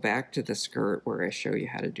the skirt where I show you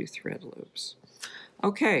how to do thread loops.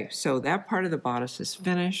 Okay, so that part of the bodice is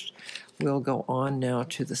finished. We'll go on now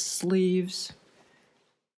to the sleeves.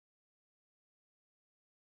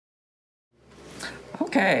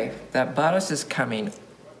 Okay, that bodice is coming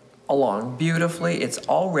along beautifully. It's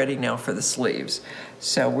all ready now for the sleeves.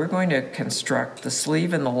 So we're going to construct the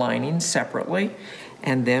sleeve and the lining separately,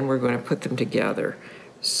 and then we're going to put them together.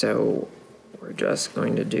 So we're just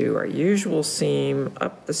going to do our usual seam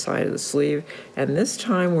up the side of the sleeve, and this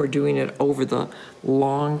time we're doing it over the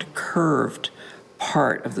long curved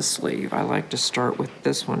part of the sleeve. I like to start with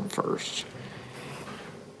this one first.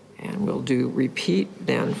 And we'll do repeat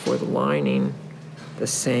then for the lining the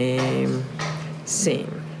same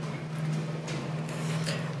seam.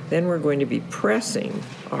 Then we're going to be pressing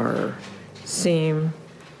our seam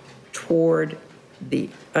toward the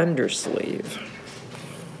undersleeve.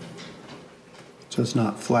 So it's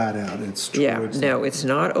not flat out, it's towards... Yeah, no, it's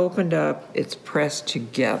not opened up, it's pressed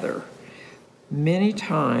together. Many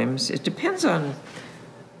times, it depends on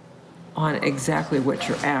exactly what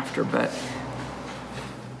you're after, but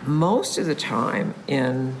most of the time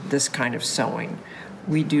in this kind of sewing,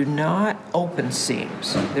 we do not open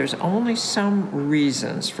seams. There's only some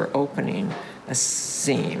reasons for opening a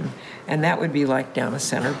seam, and that would be like down a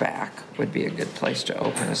center back would be a good place to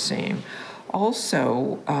open a seam.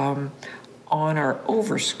 Also, on our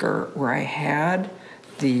overskirt where I had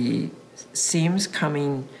the seams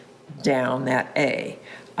coming down, that A,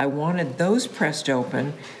 I wanted those pressed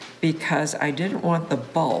open because I didn't want the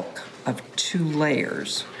bulk of 2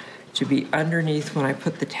 layers to be underneath when I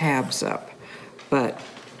put the tabs up. But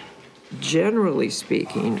generally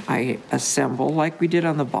speaking, I assemble like we did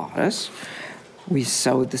on the bodice. We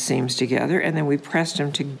sewed the seams together and then we pressed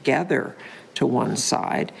them together to one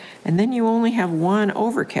side. And then you only have one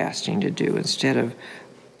overcasting to do. Instead of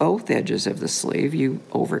both edges of the sleeve, you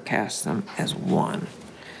overcast them as one.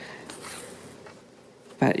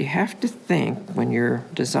 But you have to think when you're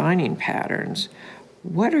designing patterns,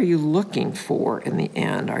 what are you looking for in the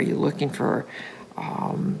end? Are you looking for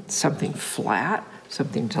something flat,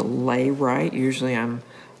 something to lay right? Usually I'm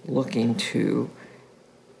looking to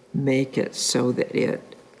make it so that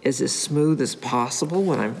it is as smooth as possible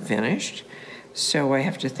when I'm finished. So I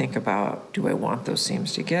have to think about, do I want those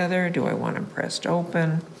seams together? Do I want them pressed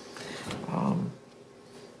open?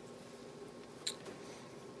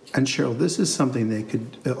 And Sheryl, this is something they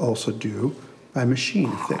could also do by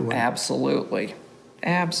machine if they want. Absolutely.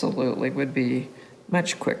 Absolutely. Would be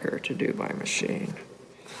much quicker to do by machine.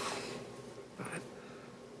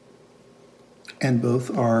 And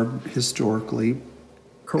both are historically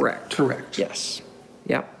correct. Correct. Yes.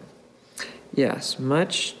 Yep. Yes,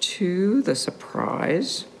 much to the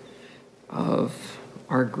surprise of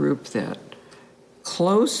our group that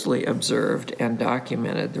closely observed and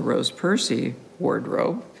documented the Rose Percy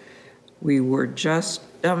wardrobe, we were just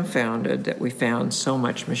dumbfounded that we found so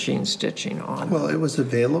much machine stitching on. Well, it was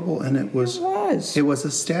available, and it was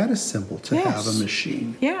a status symbol to have a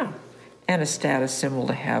machine. Yeah, and a status symbol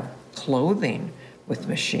to have clothing with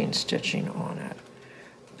machine stitching on it.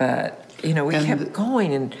 But, you know, we kept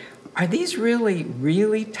going, and are these really,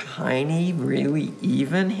 really tiny, really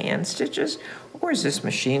even hand stitches? Or is this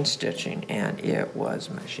machine stitching? And it was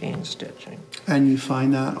machine stitching. And you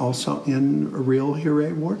find that also in real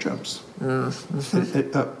Huret wardrobes. Mm-hmm.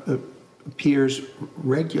 It appears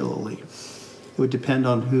regularly. It would depend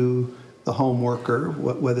on who the home worker,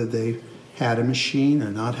 whether they had a machine or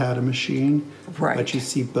not had a machine. Right. But you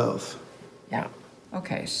see both. Yeah.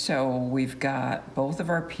 Okay, so we've got both of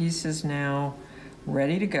our pieces now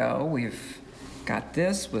ready to go. We've got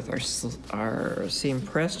this with our seam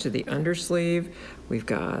pressed to the undersleeve. We've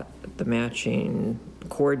got the matching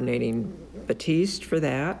coordinating batiste for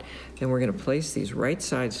that. Then we're going to place these right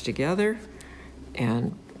sides together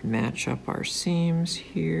and match up our seams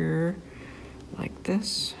here like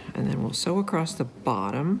this. And then we'll sew across the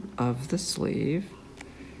bottom of the sleeve.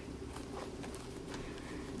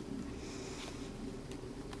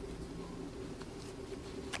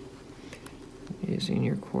 Using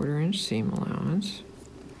your 1/4 inch seam allowance.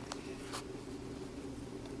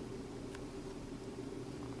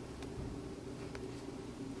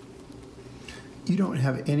 You don't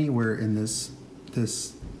have anywhere in this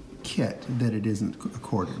kit that it isn't a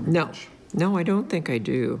 1/4 inch. No, I don't think I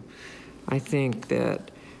do. I think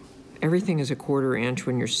that everything is a 1/4 inch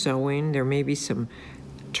when you're sewing. There may be some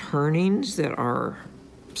turnings that are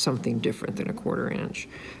something different than a 1/4 inch,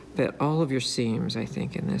 but all of your seams, I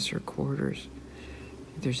think, in this are quarters.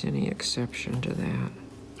 If there's any exception to that.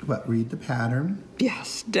 But read the pattern.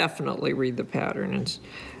 Yes, definitely read the pattern and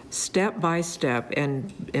step by step,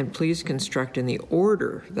 and please construct in the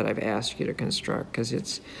order that I've asked you to construct, because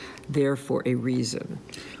it's there for a reason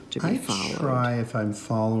to be followed. I try, if I'm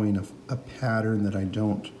following a pattern that I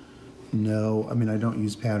don't know. I mean, I don't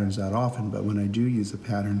use patterns that often, but when I do use a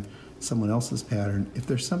pattern, someone else's pattern, if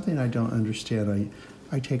there's something I don't understand,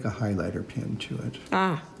 I take a highlighter pen to it.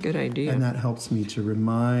 Ah, good idea. And that helps me to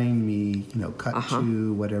remind me, cut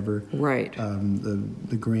to whatever. Right.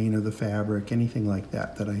 The grain of the fabric, anything like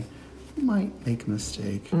that I might make a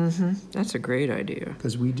mistake. Mm-hmm. That's a great idea.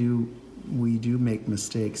 Because we do make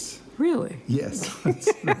mistakes. Really? Yes.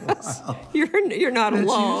 Yes. You're not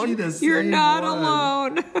alone. You're not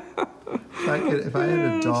alone. If I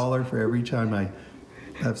had $1 for every time I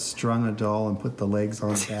have strung a doll and put the legs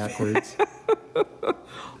on backwards.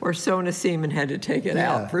 Or sewn a seam and had to take it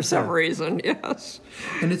out for some reason, yes.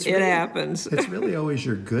 And it happens. It's really always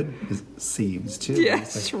your good seams, too.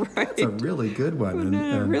 Yes, right. That's a really good one.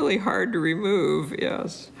 And really hard to remove,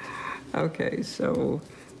 yes. Okay, so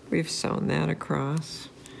we've sewn that across.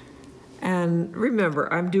 And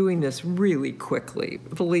remember, I'm doing this really quickly.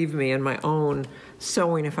 Believe me, in my own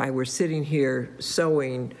sewing, if I were sitting here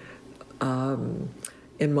sewing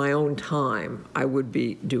in my own time, I would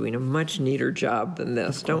be doing a much neater job than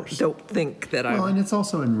this. Don't think that I'm... Well, and it's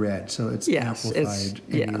also in red, so it's amplified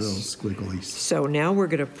any little squigglies. So now we're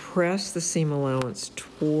going to press the seam allowance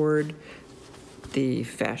toward the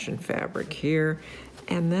fashion fabric here,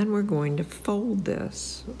 and then we're going to fold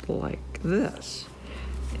this like this.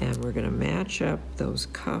 And we're going to match up those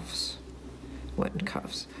cuffs, what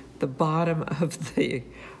cuffs? The bottom of the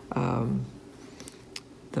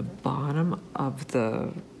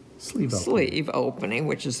sleeve opening,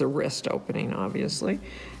 which is the wrist opening, obviously.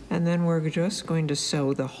 And then we're just going to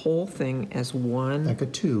sew the whole thing as one. Like a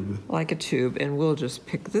tube. Like a tube, and we'll just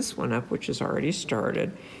pick this one up, which is already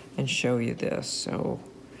started, and show you this. So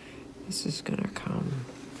this is going to come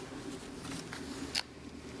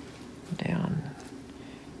down.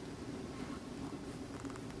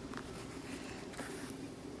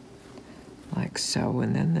 Like so,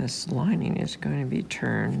 and then this lining is going to be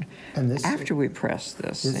turned and this, after we press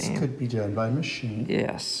this. This could be done by machine.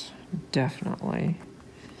 Yes, definitely.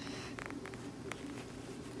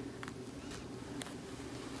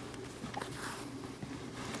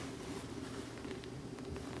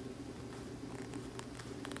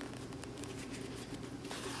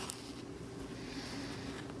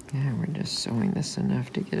 Yeah, we're just sewing this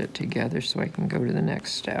enough to get it together so I can go to the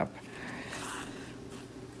next step.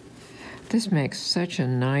 This makes such a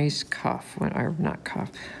nice cuff, or not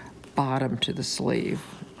cuff, bottom to the sleeve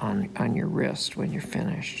on your wrist when you're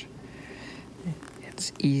finished.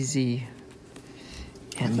 It's easy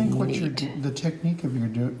and I think neat. the technique of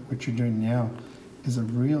what you're doing now is a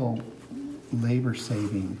real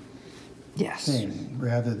labor-saving thing,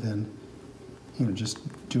 rather than just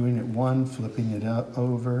doing it flipping it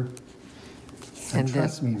over. And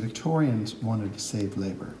trust me, Victorians wanted to save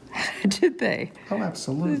labor. Did they? Oh,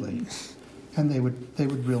 absolutely. And they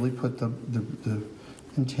would really put the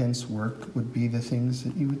intense work would be the things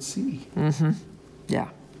that you would see. Mm-hmm. Yeah.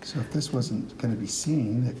 So if this wasn't going to be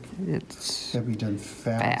seen, it's gotta be done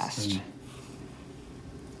fast.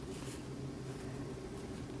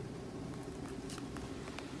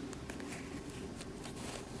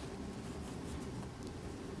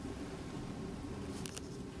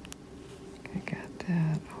 I got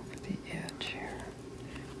that over the edge here.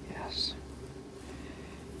 Yes.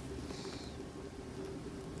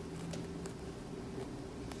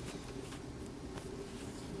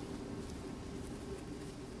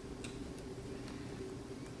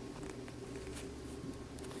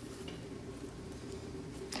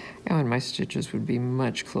 Oh, and my stitches would be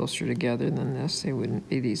much closer together than this. They wouldn't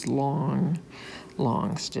be these long,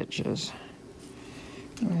 long stitches.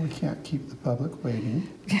 Well, we can't keep the public waiting.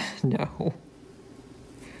 No.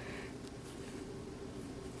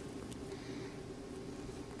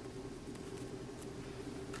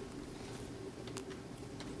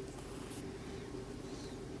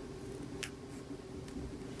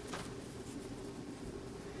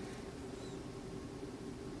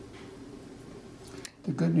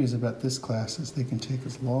 The good news about this class is they can take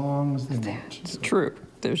as long as they want. It's true.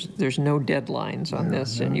 There's no deadlines on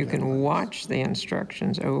this, and you can watch the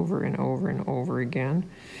instructions over and over and over again.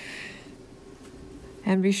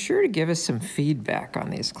 And be sure to give us some feedback on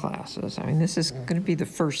these classes. I mean, this is going to be the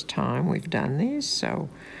first time we've done these, so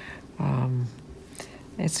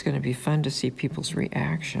it's going to be fun to see people's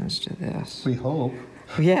reactions to this. We hope.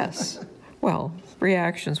 Yes. Well,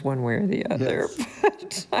 reactions one way or the other.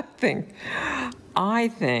 Yes. But I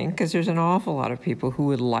think, because there's an awful lot of people who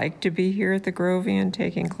would like to be here at the Grovian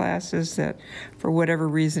taking classes that, for whatever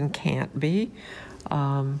reason, can't be.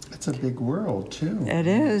 It's a big world, too. It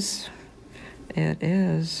is. It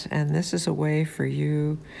is. And this is a way for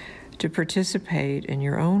you to participate in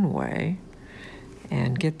your own way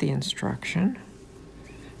and get the instruction.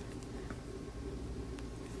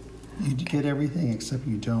 You get everything except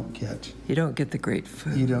you don't get the great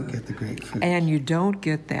food. You don't get the great food. And you don't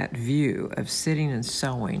get that view of sitting and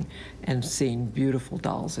sewing and seeing beautiful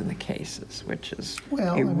dolls in the cases, which is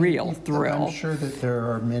real thrill. I'm sure that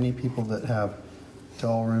there are many people that have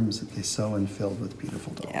doll rooms that they sew and filled with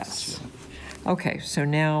beautiful dolls. Yes. Okay, so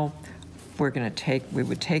now we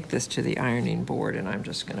would take this to the ironing board, and I'm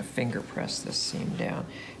just going to finger press this seam down.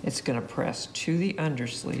 It's going to press to the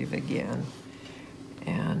undersleeve again,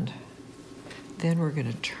 and then we're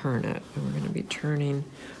going to turn it, and we're going to be turning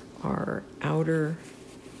our outer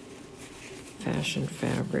fashion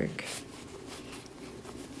fabric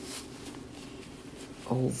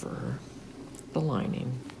over the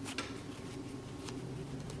lining.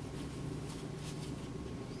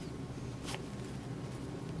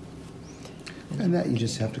 And that you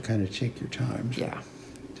just have to kind of take your time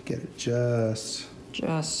to get it just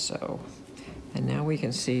so. And now we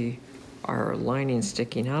can see our lining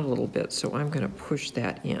sticking out a little bit, so I'm going to push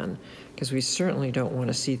that in because we certainly don't want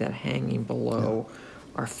to see that hanging below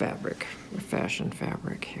our fabric, our fashion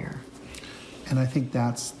fabric here. And I think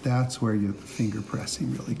that's where your finger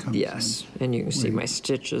pressing really comes in. Yes, and you can see my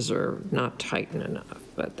stitches are not tightened enough,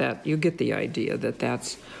 but that you get the idea that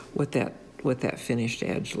that's what that finished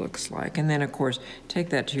edge looks like. And then, of course,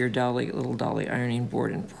 take that to your little dolly ironing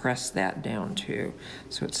board and press that down too,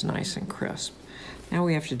 so it's nice and crisp. Now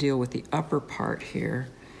we have to deal with the upper part here.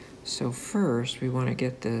 So first, we want to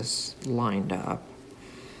get this lined up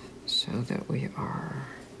so that we are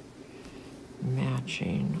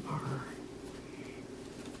matching our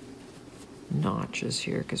notches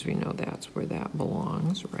here, because we know that's where that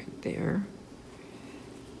belongs, right there.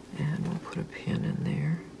 And we'll put a pin in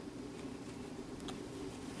there.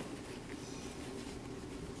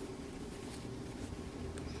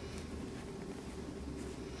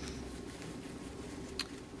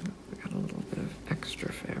 We got a little bit of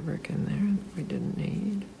extra fabric in there that we didn't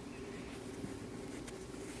need.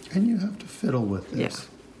 And you have to fiddle with this. Yeah.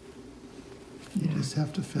 You just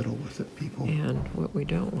have to fiddle with it, people. And what we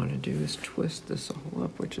don't want to do is twist this all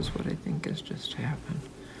up, which is what I think has just happened.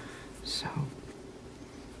 So,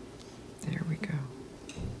 there we go.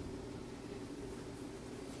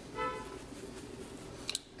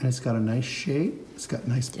 And it's got a nice shape. It's got a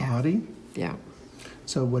nice body. Yeah.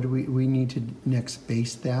 So what do we need to next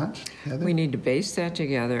baste that, Heather? We need to baste that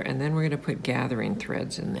together, and then we're going to put gathering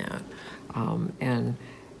threads in that.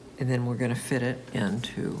 And then we're going to fit it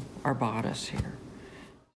into our bodice here.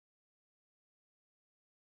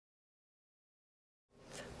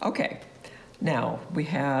 Okay, now we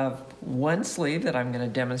have one sleeve that I'm going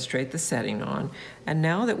to demonstrate the setting on. And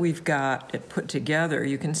now that we've got it put together,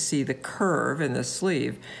 you can see the curve in the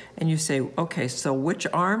sleeve. And you say, okay, so which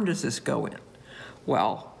arm does this go in?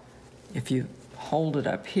 Well, if you hold it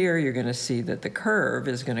up here, you're going to see that the curve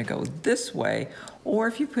is going to go this way. Or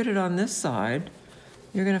if you put it on this side,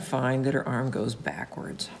 you're going to find that her arm goes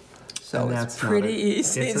backwards. So it's pretty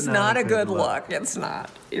easy. It's not a good look. It's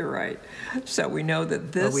not. You're right. So we know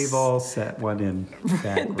that this... But we've all set one in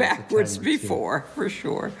backwards before, for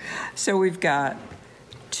sure. So we've got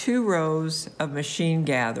 2 rows of machine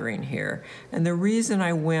gathering here. And the reason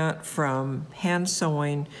I went from hand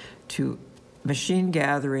sewing to machine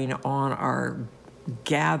gathering on our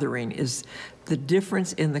gathering is the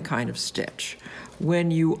difference in the kind of stitch.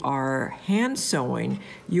 When you are hand sewing,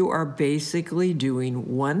 you are basically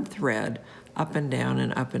doing one thread up and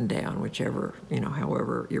down, whichever,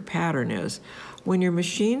 however your pattern is. When you're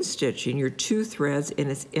machine stitching, you're 2 threads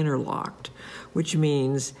and it's interlocked, which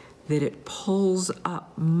means that it pulls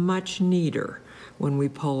up much neater when we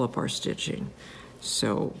pull up our stitching.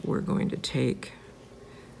 So we're going to take...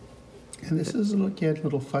 And this is a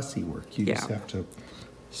little fussy work. You just have to...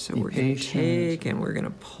 So we're going to take and we're going to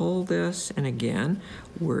pull this, and again,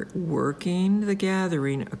 we're working the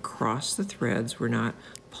gathering across the threads. We're not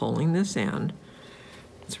pulling this end.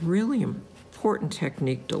 It's really important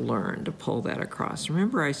technique to learn, to pull that across.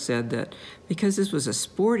 Remember I said that because this was a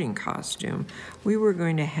sporting costume, we were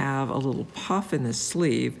going to have a little puff in the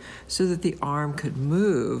sleeve so that the arm could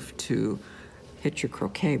move to hit your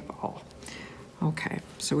croquet ball. Okay,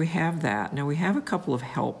 so we have that. Now we have a couple of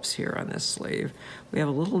helps here on this sleeve. We have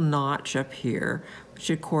a little notch up here, which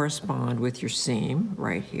should correspond with your seam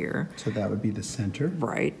right here. So that would be the center.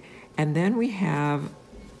 Right. And then we have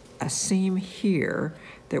a seam here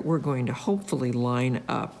that we're going to hopefully line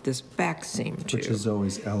up this back seam to. Which is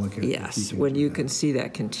always elegant. Yes, when you can see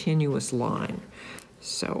that continuous line.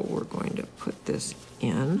 So we're going to put this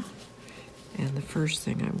in. And the first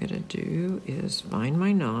thing I'm going to do is find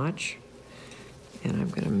my notch. And I'm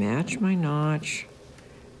going to match my notch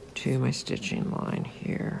to my stitching line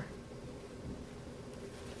here.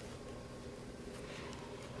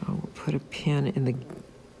 I'll put a pin in the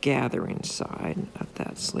gathering side of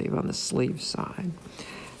that sleeve, on the sleeve side.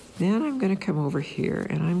 Then I'm going to come over here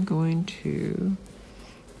and I'm going to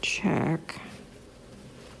check.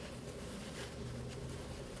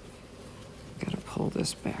 I've got to pull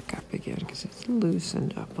this back up again because it's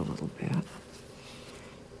loosened up a little bit.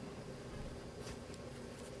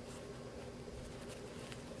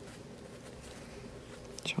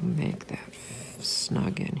 So I'll make that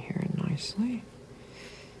snug in here nicely.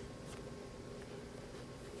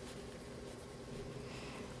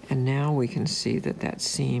 And now we can see that that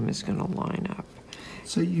seam is going to line up.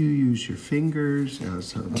 So you use your fingers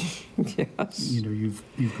as a, yes.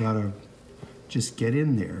 You've got to just get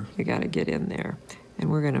in there. We got to get in there. And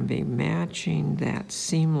we're going to be matching that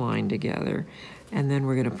seam line together. And then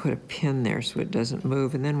we're going to put a pin there so it doesn't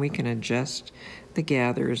move. And then we can adjust the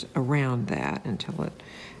gathers around that until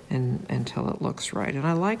it looks right. And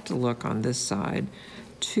I like to look on this side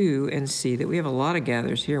too and see that we have a lot of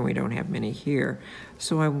gathers here and we don't have many here.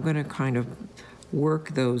 So I'm going to kind of work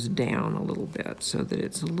those down a little bit so that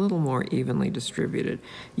it's a little more evenly distributed.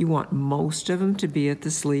 You want most of them to be at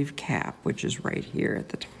the sleeve cap, which is right here at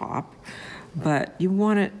the top, but you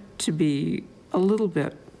want it to be a little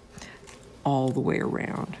bit all the way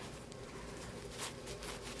around.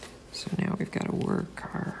 So now we've got to work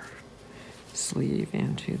our sleeve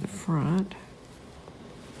into the front.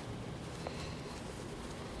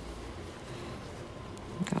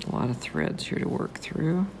 Got a lot of threads here to work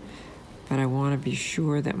through, but I want to be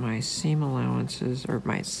sure that my seam allowances or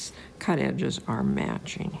my cut edges are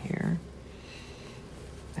matching here.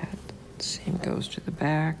 That seam goes to the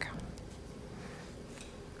back.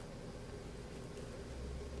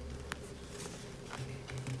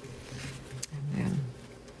 And then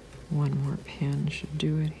one more pin should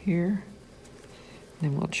do it here.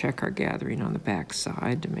 Then we'll check our gathering on the back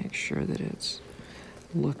side to make sure that it's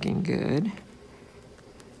looking good.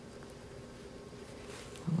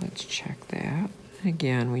 Let's check that.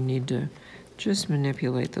 Again, we need to just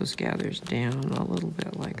manipulate those gathers down a little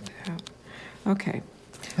bit like that. Okay.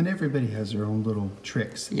 And everybody has their own little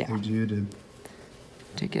tricks that they do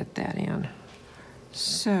to get that in.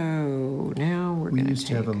 So now we're going to We used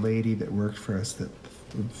to have a lady that worked for us that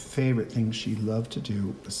the favorite thing she loved to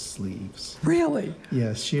do was sleeves. Really?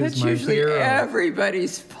 Yes, she was That's my usually hero.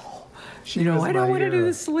 Everybody's She was I don't want to do hero.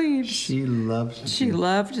 the sleeves. She loved to She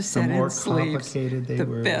loved to set in sleeves. The more complicated they the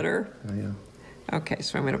were, better. Oh, yeah. Okay,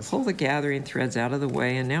 so I'm going to pull the gathering threads out of the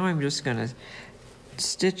way, and now I'm just going to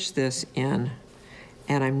stitch this in,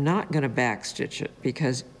 and I'm not going to back stitch it,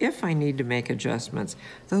 because if I need to make adjustments,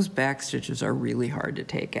 those back stitches are really hard to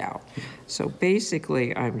take out. So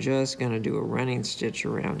basically, I'm just going to do a running stitch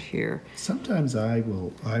around here. Sometimes I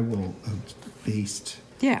will baste.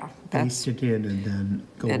 Yeah, Baste it in and then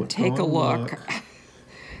go and take a look.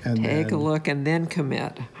 And take a look and then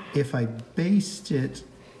commit. If I baste it,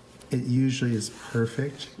 it usually is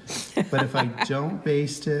perfect. But if I don't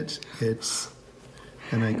baste it,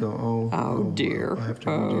 and I go, oh dear, I have to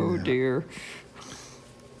redo that. Dear.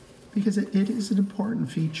 Because it is an important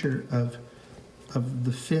feature of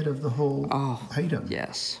the fit of the whole item.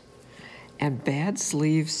 Yes, and bad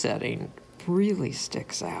sleeve setting really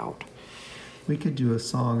sticks out. We could do a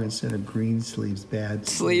song instead of green sleeves, bad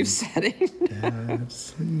sleeve sleeves. setting. Bad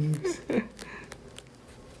sleeves.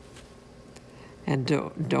 And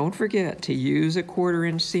don't forget to use a 1/4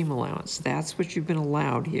 inch seam allowance. That's what you've been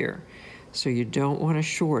allowed here. So you don't want to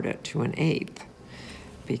short it to an 1/8,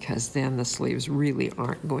 because then the sleeves really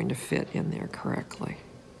aren't going to fit in there correctly.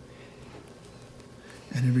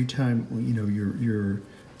 And every time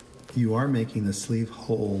you are making the sleeve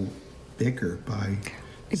hole bigger by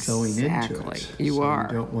sewing into it. You are.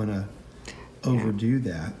 You don't want to overdo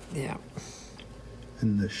that. Yeah.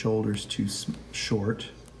 And the shoulder's too short.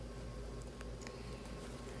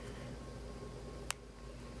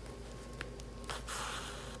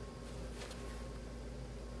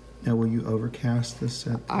 Now, will you overcast this?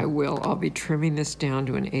 I will. I'll be trimming this down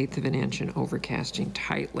to an 1/8 of an inch and overcasting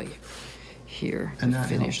tightly here to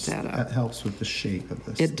finish that up. That helps with the shape of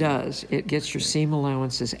this. It does. It gets your seam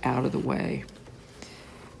allowances out of the way.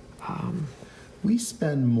 We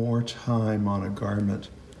spend more time on a garment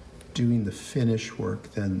doing the finish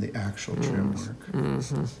work than the actual trim work.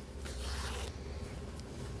 Mm-hmm.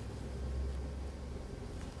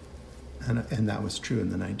 And that was true in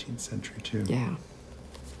the 19th century too. Yeah.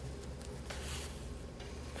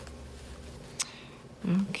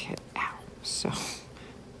 Okay. Ow. So,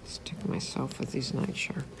 stick myself with these night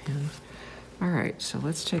sharp pins. All right, so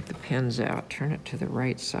let's take the pins out, turn it to the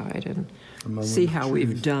right side, and see how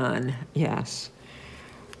we've done. Yes.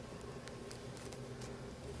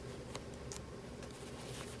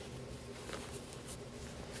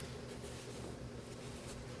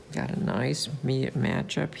 Got a nice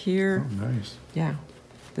match up here. Oh, nice. Yeah.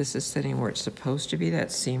 This is sitting where it's supposed to be.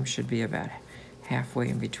 That seam should be about halfway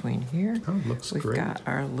in between here. Oh, looks great. We've got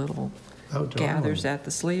our little gathers at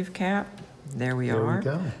the sleeve cap. There we are.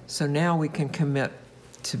 There we go. So now we can commit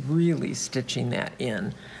to really stitching that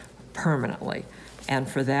in permanently. And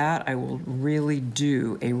for that, I will really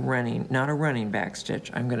do a running, not a running back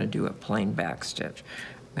stitch. I'm going to do a plain back stitch.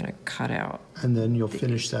 I'm going to cut out. And then you'll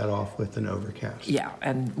finish that off with an overcast. Yeah,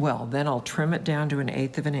 and well, then I'll trim it down to an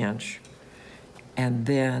 1/8 of an inch, and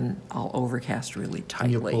then I'll overcast really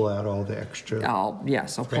tightly. And you'll pull out all the extra. I'll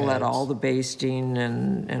pull out all the basting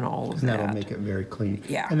and all of that. And that'll make it very clean.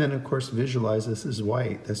 Yeah. And then, of course, visualize this as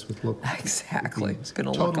white. This would look exactly. It's going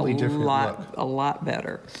to totally look different a lot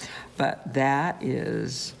better. But that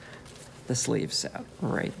is the sleeve set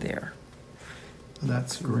right there.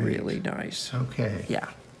 That's great. Really nice. Okay. Yeah.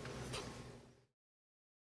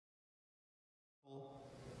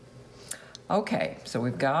 Okay, so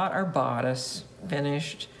we've got our bodice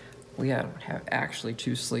finished. We have actually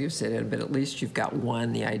 2 sleeves in it, but at least you've got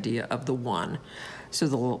one, the idea of the one.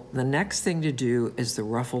 So the next thing to do is the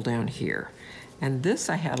ruffle down here. And this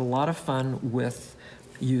I had a lot of fun with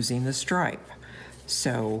using the stripe.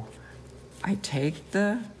 So I take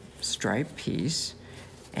the stripe piece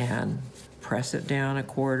and press it down a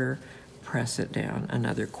quarter, press it down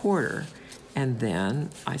another quarter, and then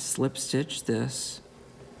I slip stitch this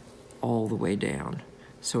all the way down.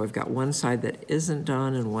 So I've got one side that isn't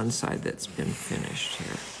done and one side that's been finished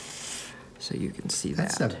here. So you can see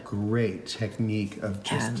that. That's a great technique of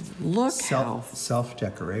just and look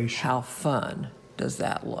self-decoration. How fun does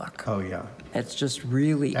that look? Oh, yeah. It's just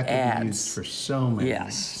really that adds. That could be used for so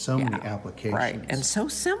many applications. Right, and so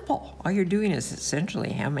simple. All you're doing is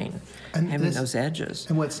essentially hemming those edges.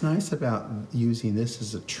 And what's nice about using this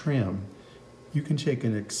as a trim, you can take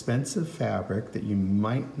an expensive fabric that you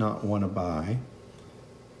might not want to buy,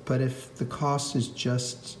 but if the cost is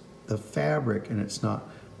just the fabric and it's not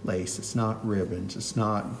lace, it's not ribbons, it's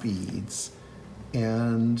not beads,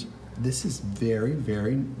 and this is very,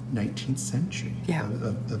 very 19th century. Yeah.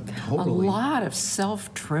 Totally. A lot of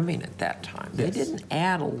self-trimming at that time. Yes. They didn't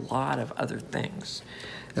add a lot of other things.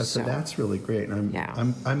 Yeah, so that's really great. And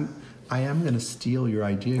I am going to steal your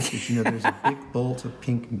idea because, there's a big bolt of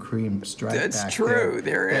pink and cream stripe That's back true.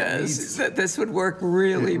 there is. This would work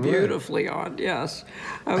really beautifully on, yes.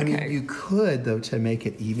 Okay. I mean, you could, though, to make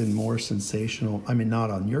it even more sensational, I mean,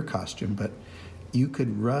 not on your costume, but you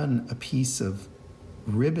could run a piece of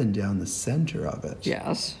ribbon down the center of it.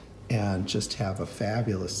 Yes. And just have a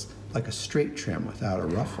fabulous, like a straight trim without a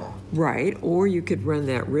ruffle. Right, or you could run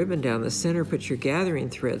that ribbon down the center, put your gathering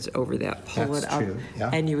threads over that, pull it up,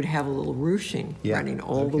 and you would have a little ruching running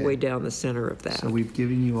all the way down the center of that. So we've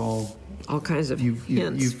given you all kinds of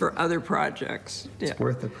hints for other projects. It's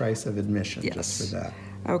worth the price of admission just for that.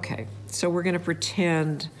 Okay, so we're going to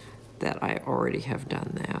pretend that I already have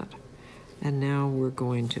done that. And now we're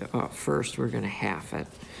going to, first we're going to half it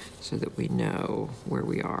so that we know where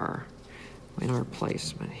we are in our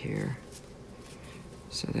placement here.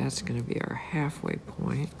 So that's going to be our halfway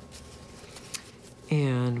point.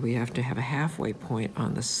 And we have to have a halfway point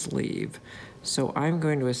on the sleeve. So I'm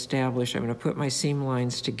going to put my seam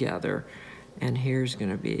lines together, and here's going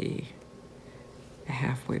to be a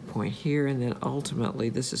halfway point here, and then ultimately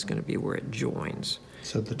this is going to be where it joins.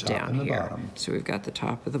 So the top and the bottom. So we've got the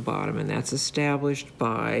top of the bottom, and that's established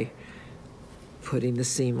by putting the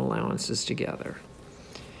seam allowances together.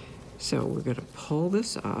 So we're going to pull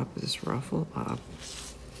this up, this ruffle up,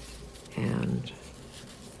 and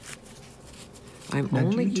I'm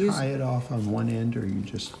only using... Do you tie it off on one end, or you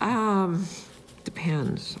just...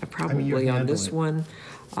 Depends. On this one...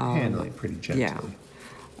 handle it pretty gently. Yeah.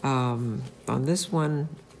 On this one,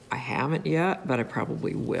 I haven't yet, but I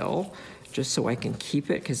probably will, just so I can keep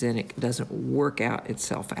it, because then it doesn't work out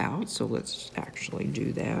itself out. So let's actually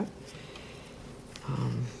do that.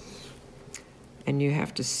 And you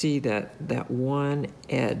have to see that that one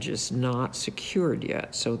edge is not secured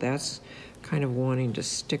yet, so that's kind of wanting to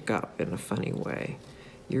stick up in a funny way.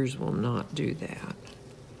 Yours will not do that.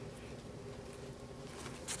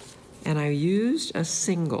 And I used a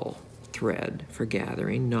single thread for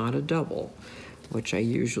gathering, not a double, which I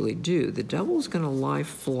usually do. The double is going to lie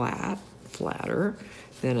flatter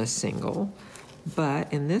than a single,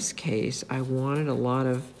 but in this case, I wanted a lot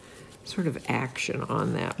of sort of action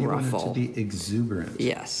on that ruffle. You want it to be exuberant.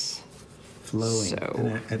 Yes. Flowing. So, and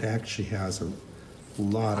it actually has a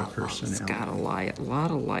lot of personality. It's got a lot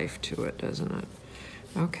of life to it, doesn't it?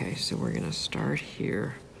 Okay, so we're going to start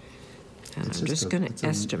here. And I'm just going to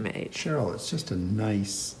estimate. Sheryl, it's just a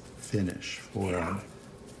nice finish for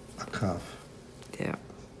a cuff. Yeah.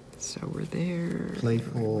 So we're there.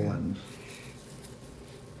 Playful and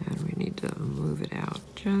we need to move it out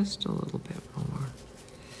just a little bit more.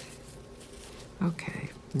 Okay,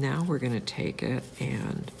 now we're going to take it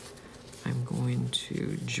and I'm going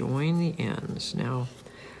to join the ends. Now,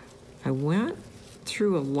 I went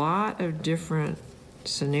through a lot of different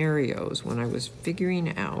scenarios when I was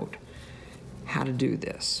figuring out how to do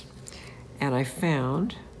this. And I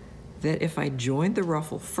found that if I joined the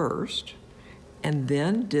ruffle first and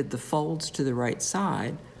then did the folds to the right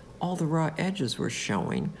side, all the raw edges were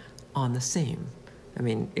showing on the seam. I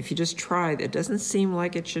mean, if you just try, it doesn't seem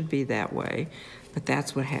like it should be that way, but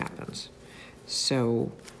that's what happens.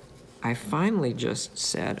 So I finally just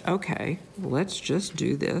said, okay, let's just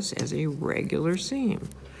do this as a regular seam.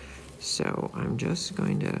 So I'm just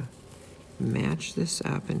going to match this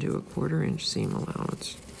up and do a 1/4 inch seam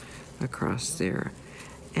allowance across there.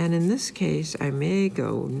 And in this case, I may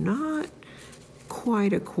go not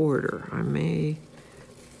quite a quarter. I may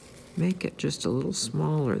make it just a little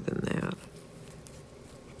smaller than that.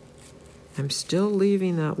 I'm still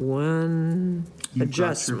leaving that one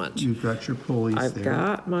adjustment. You've got your pulleys there. I've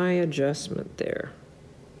got my adjustment there.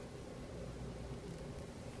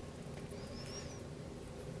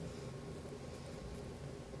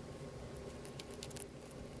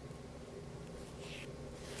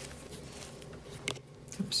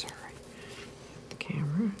 I'm sorry. The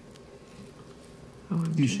camera. Oh,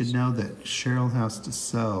 you should know that Sheryl has to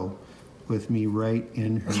sew with me right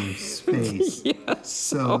in her space. Yes.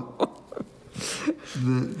 So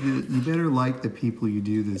you better like the people you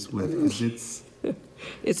do this with, because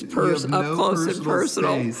it's up close and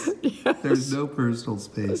personal. Space. Yes. There's no personal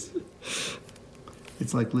space.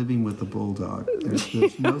 It's like living with a bulldog.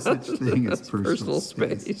 There's no such thing as personal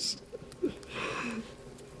space.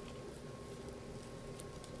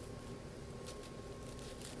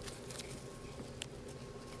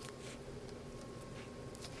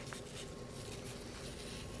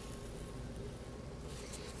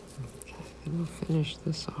 And we'll finish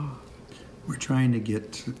this off. We're trying to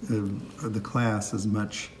get the class as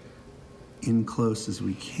much in close as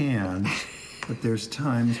we can, but there's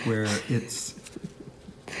times where it's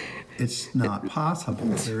not possible.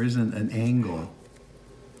 There isn't an angle.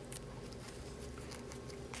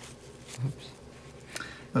 Oops.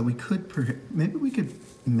 But we could, maybe we could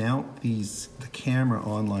mount the camera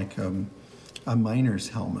on like a miner's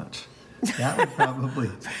helmet. That would probably...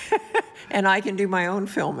 And I can do my own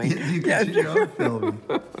filming. You can do your own filming.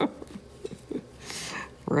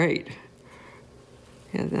 Right.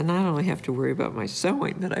 Yeah, then I don't only have to worry about my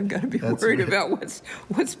sewing, but I've got to be worried about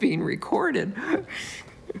what's being recorded.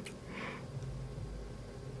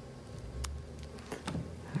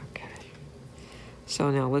 Okay.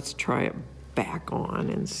 So now let's try it back on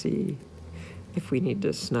and see if we need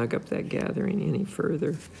to snug up that gathering any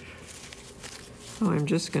further. Oh, I'm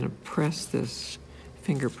just going to press this.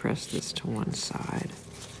 Finger press this to one side.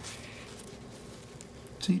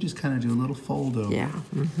 So you just kind of do a little fold over. Yeah.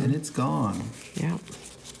 Mm-hmm. And it's gone. Yeah.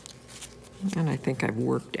 And I think I've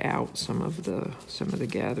worked out some of the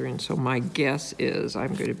gathering. So my guess is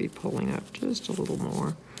I'm going to be pulling up just a little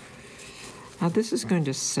more. Now this is going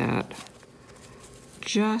to set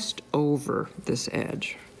just over this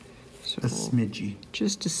edge. So a smidgy.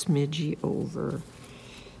 Just a smidgy over.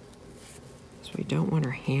 So we don't want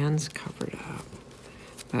our hands covered up.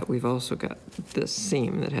 But we've also got this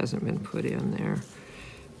seam that hasn't been put in there.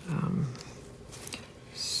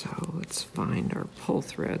 So let's find our pull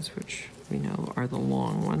threads, which we know are the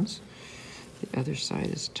long ones. The other side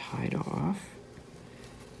is tied off.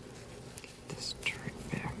 Get this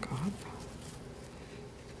turned back up.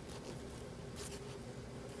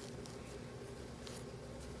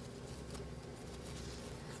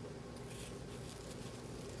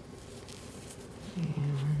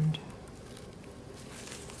 And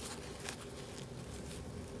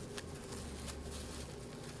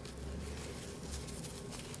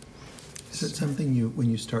is it something when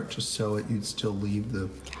you start to sew it, you'd still leave the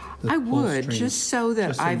I would, strings, just so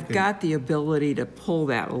that I've can... got the ability to pull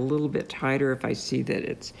that a little bit tighter if I see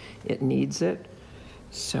that it needs it.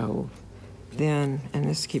 So then, and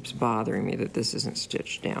this keeps bothering me that this isn't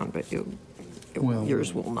stitched down, but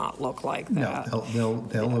yours will not look like that. No,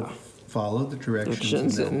 they'll follow the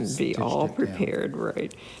directions and be all prepared,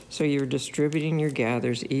 right? So you're distributing your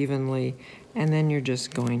gathers evenly, and then you're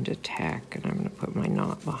just going to tack, and I'm going to put my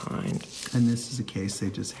knot behind. And this is a case they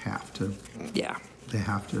just have to. Yeah. They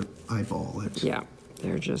have to eyeball it. Yeah,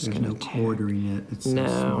 they're just going to There's no quartering it. It's so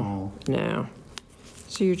small. No.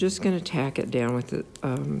 So you're just going to tack it down with the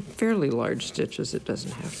fairly large stitches. It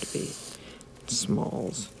doesn't have to be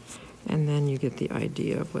smalls. And then you get the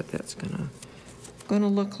idea of what that's going to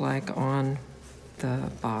look like on the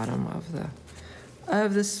bottom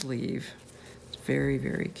of the sleeve. It's very,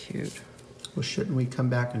 very cute. Well, shouldn't we come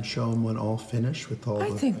back and show them when all finished with all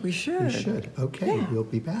I think we should. We should. Okay, yeah. We'll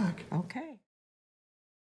be back. Okay.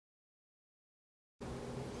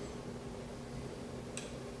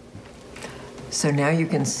 So now you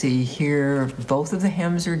can see here, both of the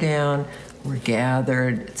hems are down, we're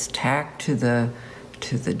gathered, it's tacked to the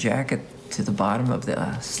jacket, to the bottom of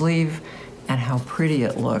the sleeve, and how pretty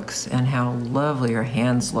it looks and how lovely her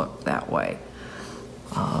hands look that way.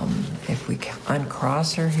 If we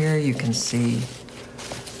uncross her here, you can see,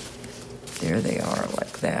 there they are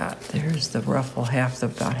like that. There's the ruffle,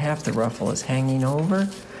 about half the ruffle is hanging over,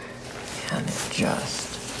 and it just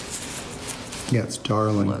yeah, it's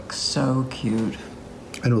darling. Looks so cute.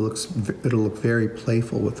 And it'll look very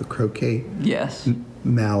playful with the croquet yes.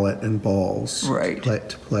 mallet and balls right.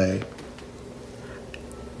 to play.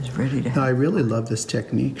 is ready to have. I really love this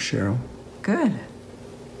technique, Sheryl. Good.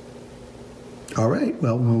 All right,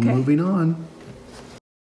 well, we're moving on.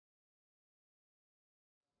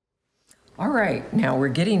 All right, now we're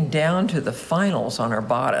getting down to the finals on our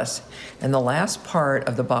bodice, and the last part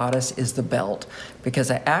of the bodice is the belt, because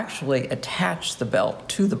I actually attached the belt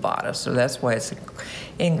to the bodice, so that's why it's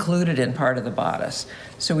included in part of the bodice.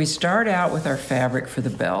 So we start out with our fabric for the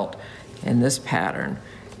belt in this pattern,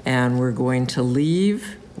 and we're going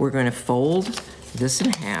to fold this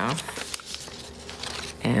in half,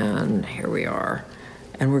 and here we are.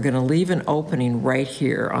 And we're going to leave an opening right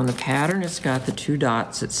here. On the pattern, it's got the 2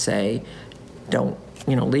 dots that say, don't,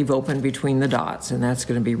 leave open between the dots, and that's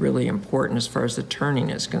going to be really important as far as the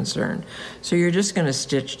turning is concerned. So you're just going to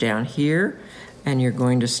stitch down here, and you're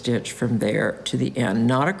going to stitch from there to the end,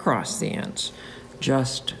 not across the ends,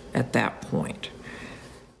 just at that point.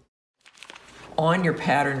 On your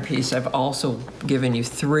pattern piece, I've also given you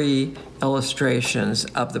 3 illustrations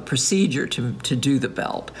of the procedure to do the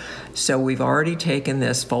belt. So we've already taken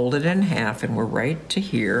this, folded in half, and we're right to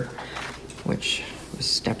here, which was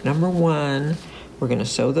step number 1. We're going to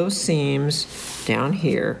sew those seams down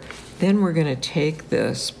here. Then we're going to take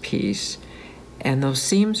this piece, and those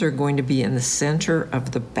seams are going to be in the center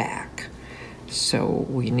of the back. So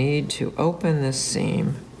we need to open this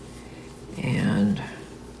seam and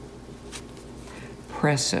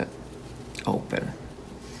press it open.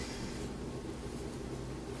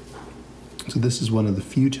 So this is one of the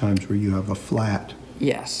few times where you have a flat.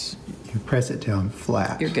 Yes. You press it down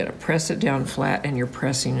flat. You're going to press it down flat, and you're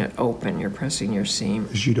pressing it open. You're pressing your seam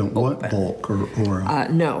because you don't want bulk or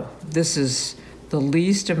no, this is the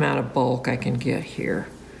least amount of bulk I can get here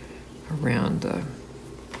around the.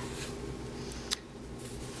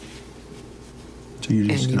 So you're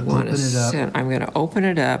just going to open it up. I'm going to open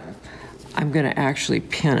it up. I'm going to actually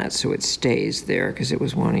pin it so it stays there because it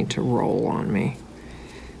was wanting to roll on me.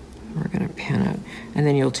 We're going to pin it. And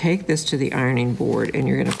then you'll take this to the ironing board, and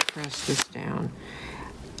you're going to press this down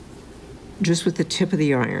just with the tip of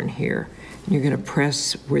the iron here. And you're going to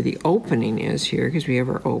press where the opening is here, because we have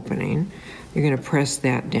our opening. You're going to press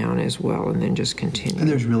that down as well, and then just continue. And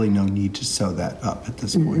there's really no need to sew that up at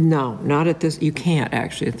this point. No, not at this. You can't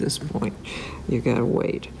actually at this point. You've got to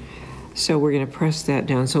wait. So we're going to press that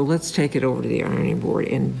down. So let's take it over to the ironing board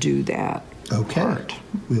and do that part.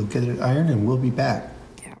 We'll get it ironed and we'll be back.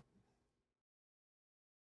 Yeah.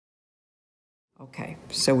 Okay,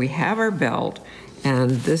 so we have our belt,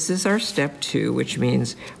 and this is our step 2, which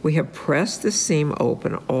means we have pressed the seam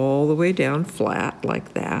open all the way down flat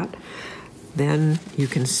like that. Then you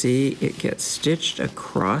can see it gets stitched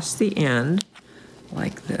across the end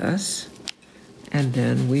like this, and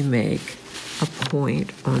then we make a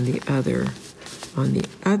point on the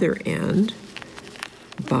other end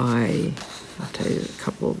by, I'll tell you a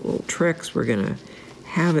couple of little tricks. We're going to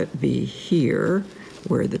have it be here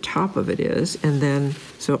where the top of it is, and then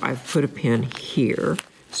so I've put a pin here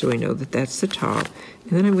so we know that that's the top,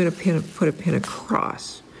 and then I'm going to put a pin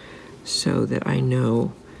across so that I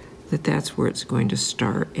know that that's where it's going to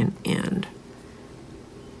start and end.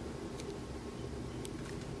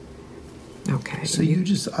 Okay. So you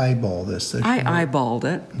just eyeball this. I eyeballed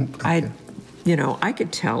it. Okay. I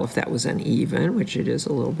could tell if that was uneven, which it is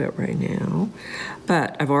a little bit right now,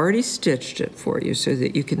 but I've already stitched it for you so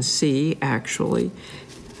that you can see actually,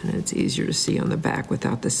 and it's easier to see on the back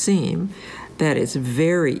without the seam, that it's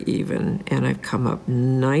very even, and I've come up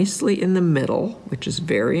nicely in the middle, which is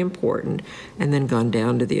very important, and then gone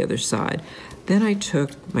down to the other side. Then I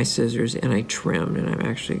took my scissors and I trimmed, and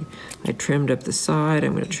I trimmed up the side.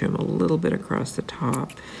 I'm going to trim a little bit across the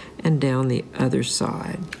top and down the other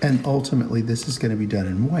side. And ultimately, this is going to be done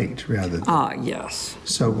in white rather than... yes.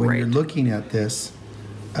 So when you're looking at this,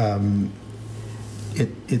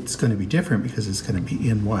 it's going to be different because it's going to be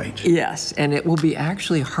in white. Yes, and it will be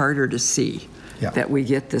actually harder to see that we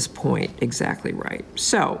get this point exactly right.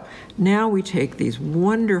 So now we take these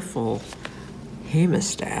wonderful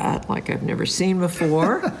hemostat, like I've never seen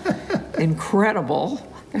before. Incredible.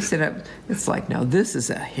 I said, it's like, now this is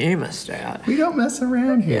a hemostat. We don't mess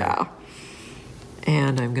around here. Yeah.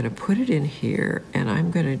 And I'm going to put it in here, and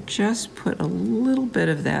I'm going to just put a little bit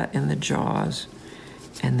of that in the jaws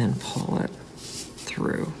and then pull it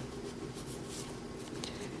through.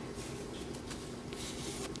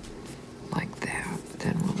 Like that.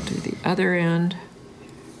 Then we'll do the other end.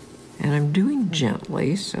 And I'm doing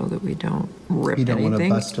gently so that we don't rip anything out. You don't want to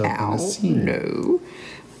bust open the seam. No.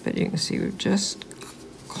 But you can see we've just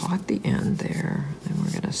caught the end there. Then we're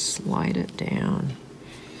going to slide it down.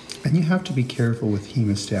 And you have to be careful with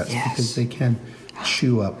hemostats because they can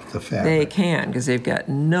chew up the fabric. They can, because they've got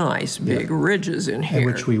nice big ridges in here. And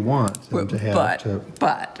which we want them to have.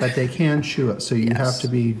 But they can chew up, so you have to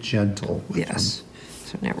be gentle with them.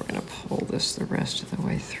 So now we're going to pull this the rest of the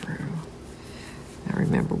way through. Now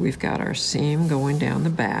remember, we've got our seam going down the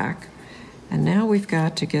back, and now we've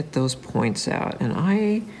got to get those points out. And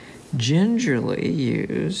I gingerly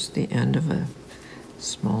use the end of a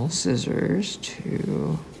small scissors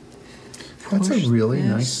to That's a really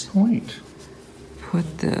nice point.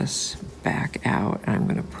 Put this back out, and I'm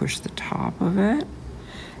going to push the top of it,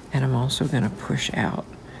 and I'm also going to push out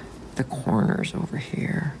the corners over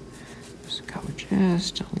here. Just go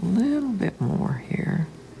just a little bit more here,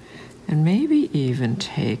 and maybe even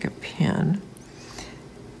take a pin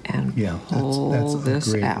and pull this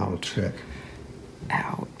a great out. Little trick.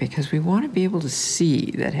 Out, because we want to be able to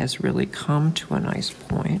see that has really come to a nice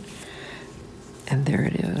point. And there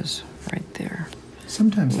it is, right there.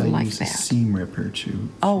 Sometimes I use a seam ripper to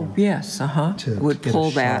would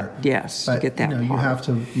pull that, to get that part.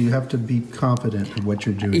 You have to be confident in what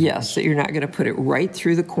you're doing. Yes, that you're not going to put it right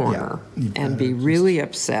through the corner and be really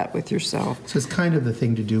upset with yourself. So it's kind of the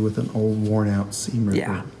thing to do with an old worn out seam ripper.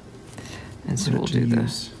 Yeah. And so we'll do the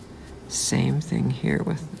same thing here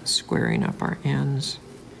with squaring up our ends.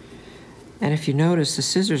 And if you notice, the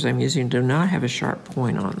scissors I'm using do not have a sharp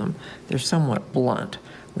point on them. They're somewhat blunt,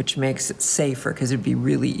 which makes it safer because it'd be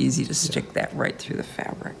really easy to stick that right through the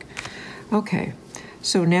fabric. Okay,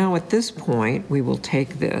 so now at this point, we will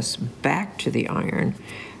take this back to the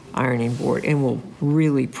ironing board, and we'll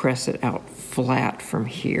really press it out flat from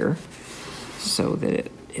here so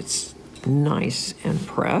that it's nice and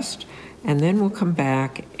pressed. And then we'll come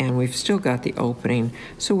back, and we've still got the opening,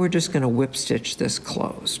 so we're just going to whip stitch this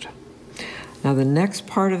closed. Now the next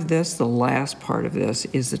part of this, the last part of this,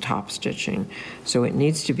 is the top stitching. So it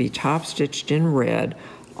needs to be top stitched in red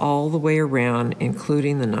all the way around,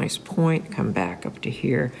 including the nice point. Come back up to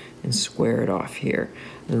here and square it off here.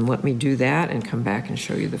 And let me do that and come back and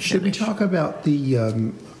show you the finish. Should we talk about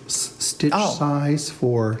the stitch size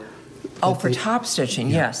for... Oh, for top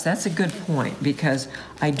stitching, yes, that's a good point, because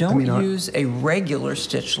I don't use a regular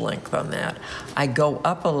stitch length on that. I go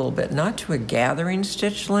up a little bit, not to a gathering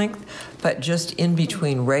stitch length, but just in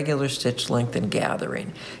between regular stitch length and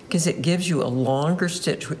gathering, because it gives you a longer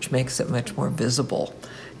stitch, which makes it much more visible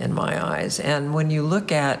in my eyes. And when you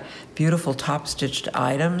look at beautiful top stitched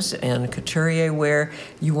items and couturier wear,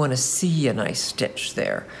 you want to see a nice stitch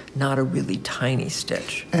there, not a really tiny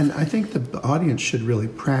stitch. And I think the audience should really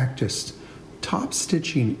practice. Top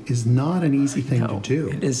stitching is not an easy thing to do.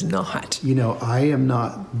 It is not. You know, I am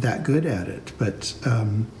not that good at it, but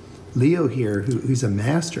Leo here, who's a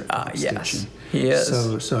master at stitching. He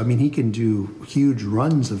is. So I mean, he can do huge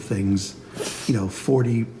runs of things,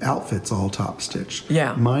 40 outfits all top stitched.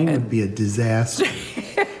 Yeah. Mine would be a disaster.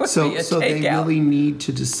 So they really need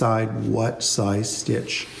to decide what size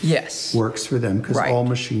stitch works for them, because all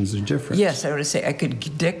machines are different. Yes, I want to say I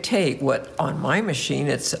could dictate what on my machine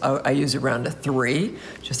I use around a 3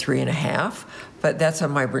 to 3.5, but that's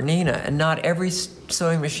on my Bernina, and not every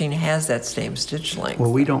sewing machine has that same stitch length.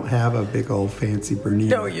 Well, we don't have a big old fancy Bernina.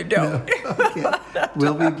 No, you don't. No. Okay.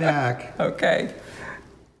 We'll be back. Okay.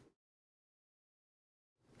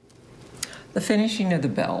 The finishing of the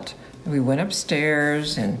belt. We went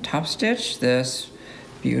upstairs and top stitched this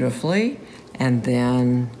beautifully, and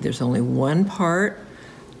then there's only one part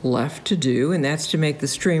left to do, and that's to make the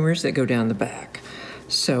streamers that go down the back.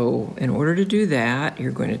 So in order to do that,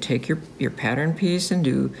 you're going to take your pattern piece and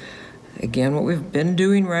do, again, what we've been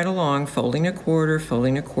doing right along, folding a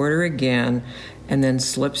quarter again, and then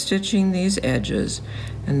slip stitching these edges.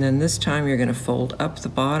 And then this time you're going to fold up the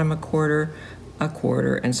bottom a quarter,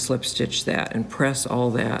 and slip stitch that and press all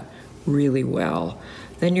that really well.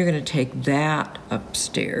 Then you're going to take that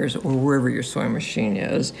upstairs or wherever your sewing machine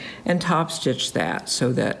is and top stitch that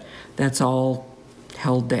so that that's all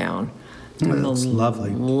held down. And that's lovely.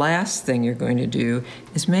 Last thing you're going to do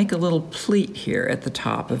is make a little pleat here at the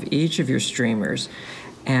top of each of your streamers.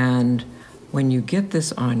 And when you get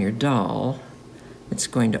this on your doll, it's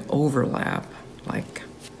going to overlap like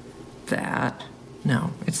that.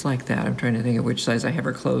 No, it's like that. I'm trying to think of which size I have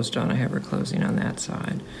her closed on. I have her closing on that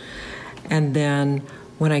side. And then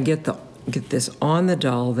when I get this on the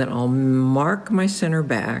doll, then I'll mark my center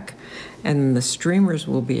back, and the streamers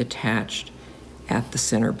will be attached at the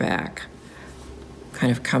center back,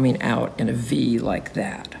 kind of coming out in a V like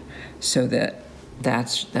that, so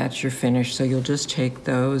that's your finish. So you'll just take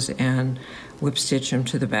those and whip stitch them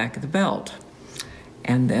to the back of the belt.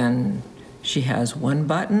 And then she has one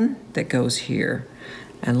button that goes here.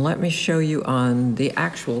 And let me show you on the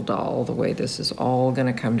actual doll the way this is all going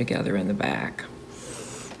to come together in the back.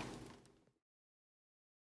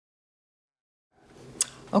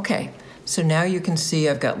 Okay, so now you can see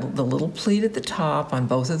I've got the little pleat at the top on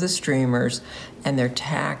both of the streamers, and they're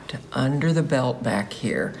tacked under the belt back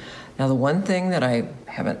here. Now, the one thing that I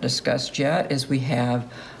haven't discussed yet is we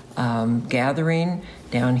have gathering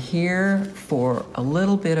down here for a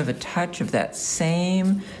little bit of a touch of that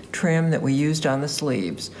same trim that we used on the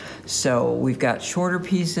sleeves. So we've got shorter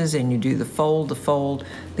pieces, and you do the fold,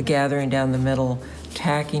 the gathering down the middle,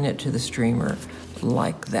 tacking it to the streamer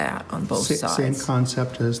like that on both sides. Same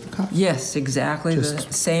concept as the cuff. Yes, exactly the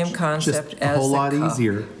same concept as the cuff. Just a whole lot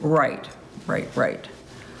easier. Right.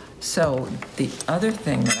 So the other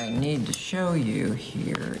thing that I need to show you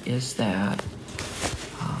here is that,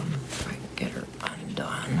 if I can get her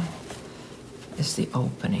undone, is the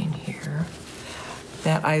opening here,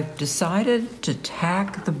 that I've decided to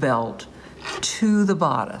tack the belt to the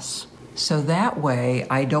bodice. So that way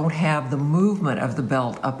I don't have the movement of the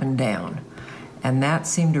belt up and down. And that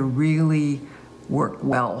seemed to really work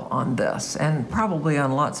well on this, and probably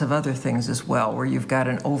on lots of other things as well, where you've got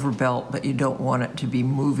an overbelt but you don't want it to be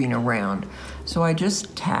moving around. So I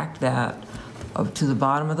just tacked that up to the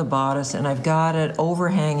bottom of the bodice, and I've got it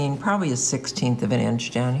overhanging probably 1/16 of an inch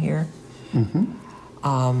down here.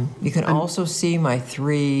 You can also see my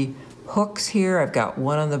 3 hooks here. I've got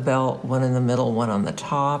one on the belt, one in the middle, one on the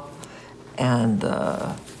top, and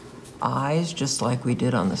the eyes, just like we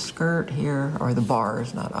did on the skirt here, or the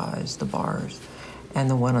bars, not eyes, the bars, and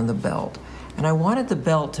the one on the belt. And I wanted the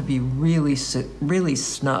belt to be really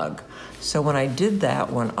snug. So when I did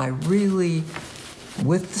that one, I really,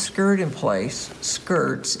 with the skirts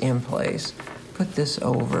in place, put this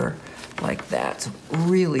over like that, so it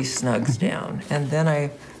really snugs down. And then I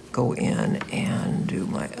go in and do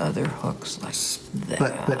my other hooks like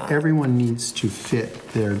that. But everyone needs to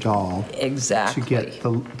fit their doll. Exactly. To get the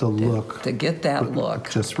look. To get that look.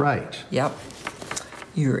 Just right. Yep.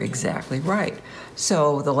 You're exactly right.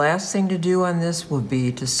 So the last thing to do on this would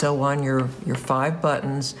be to sew on your 5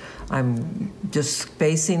 buttons. I'm just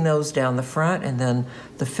spacing those down the front, and then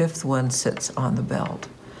the 5th one sits on the belt.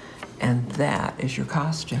 And that is your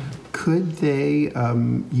costume. Could they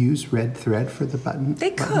use red thread for the button? They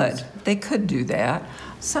could. They could do that.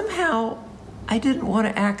 Somehow, I didn't want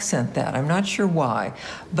to accent that. I'm not sure why.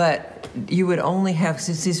 But you would only have,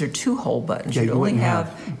 since these are 2-hole buttons, yeah,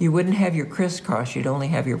 you wouldn't have your crisscross. You'd only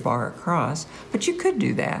have your bar across. But you could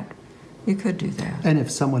do that. You could do that. And if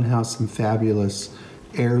someone has some fabulous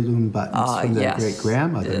heirloom buttons from their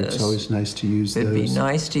great-grandmother, it's always nice to use those. It'd be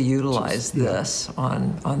nice to utilize this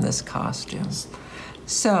on this costume.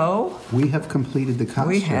 So we have completed the costume.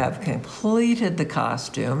 We have completed the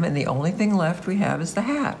costume, and the only thing left we have is the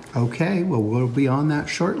hat. Okay, well, we'll be on that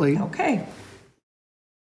shortly. Okay.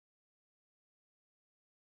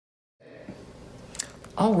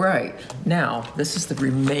 All right, now this is the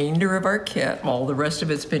remainder of our kit. All the rest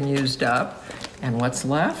of it's been used up, and what's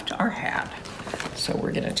left? Our hat. So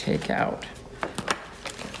we're going to take out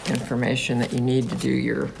information that you need to do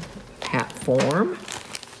your hat form,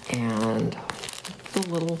 and the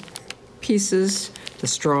little pieces, the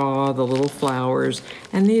straw, the little flowers,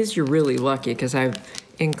 and these you're really lucky because I've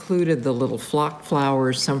included the little flock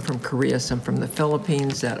flowers, some from Korea, some from the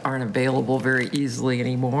Philippines, that aren't available very easily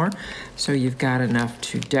anymore. So you've got enough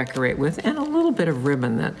to decorate with, and a little bit of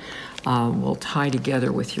ribbon that will tie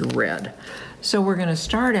together with your red. So we're going to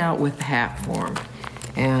start out with the hat form,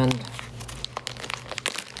 and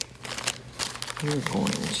you're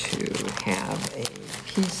going to have a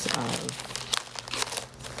piece of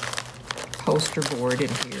poster board in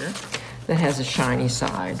here that has a shiny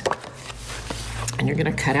side. And you're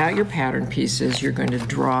going to cut out your pattern pieces. You're going to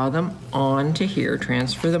draw them onto here,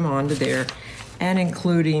 transfer them onto there, and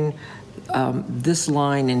including this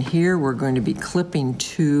line in here, we're going to be clipping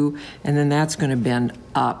to, and then that's going to bend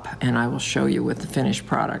up, and I will show you what the finished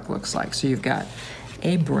product looks like. So you've got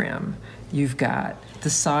a brim, you've got the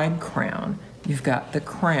side crown, you've got the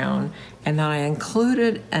crown, and then I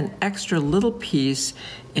included an extra little piece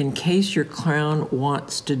in case your crown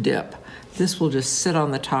wants to dip. This will just sit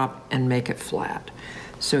on the top and make it flat.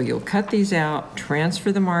 So you'll cut these out,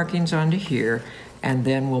 transfer the markings onto here, and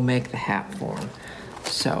then we'll make the hat form.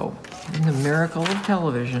 So, in the miracle of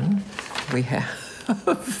television, we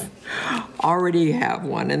already have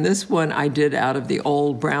one. And this one I did out of the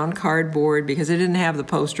old brown cardboard because I didn't have the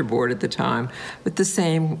poster board at the time. But the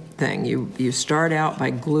same thing, you start out by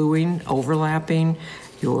gluing, overlapping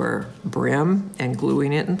your brim and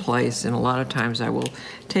gluing it in place. And a lot of times I will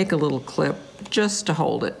take a little clip just to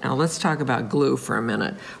hold it. Now let's talk about glue for a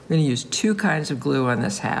minute. We're going to use 2 kinds of glue on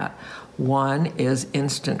this hat. One is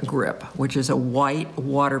Instant Grip, which is a white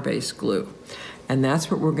water-based glue. And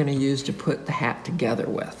that's what we're going to use to put the hat together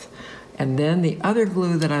with. And then the other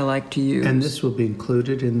glue that I like to use... And this will be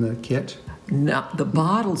included in the kit? No, the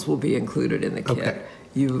bottles will be included in the kit. Okay.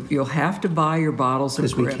 You'll have to buy your bottles of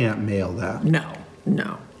grip. Because we can't mail that.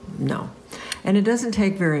 No. And it doesn't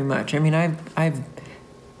take very much. I mean, I've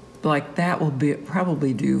like that will be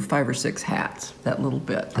probably do 5 or 6 hats, that little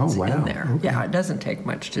bit that's in there. Okay. Yeah, it doesn't take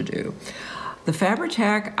much to do. The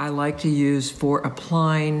Fabri-Tac I like to use for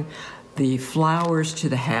applying the flowers to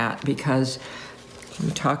the hat, because when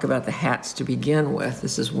we talk about the hats to begin with,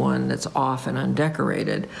 this is one that's often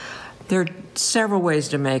undecorated. There are several ways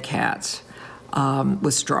to make hats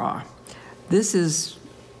with straw. This is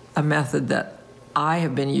a method that I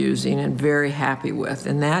have been using and very happy with,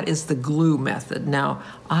 and that is the glue method. Now,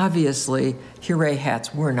 obviously, Hooray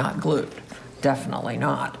hats were not glued. Definitely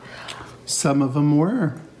not. Some of them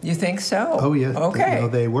were. You think so? Oh, yeah. Okay. No,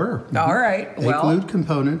 they were. All right. They glued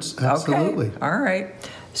components, absolutely. Okay. All right.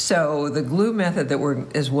 So the glue method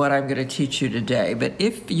is what I'm going to teach you today. But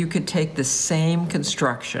if you could take the same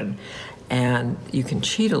construction, and you can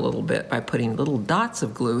cheat a little bit by putting little dots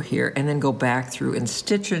of glue here and then go back through and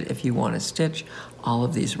stitch it if you want to stitch all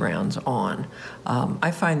of these rounds on.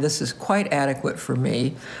 I find this is quite adequate for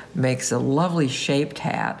me. Makes a lovely shaped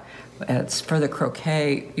hat. It's for the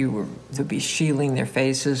croquet, to be shielding their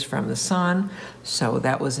faces from the sun, so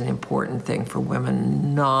that was an important thing for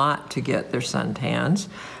women not to get their suntans.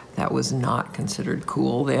 That was not considered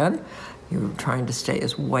cool then. You were trying to stay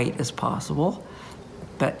as white as possible,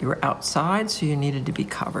 but you were outside, so you needed to be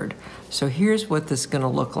covered. So here's what this is going to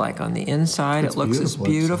look like on the inside. It looks as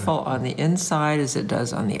beautiful on the inside as it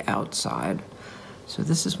does on the outside. So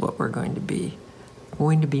this is what we're going to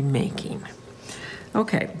be making.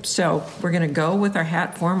 Okay, so we're going to go with our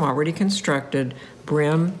hat form already constructed.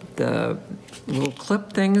 Brim, the little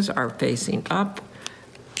clip things are facing up.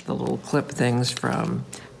 The little clip things from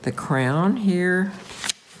the crown here.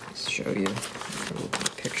 Let's show you.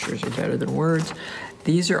 Pictures are better than words.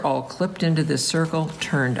 These are all clipped into this circle,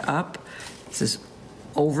 turned up. This is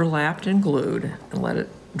overlapped and glued, and let it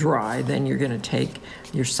dry. Then you're going to take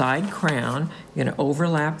your side crown, you're going to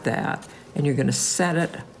overlap that, and you're going to set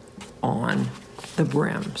it on the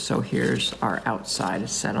brim. So here's our outside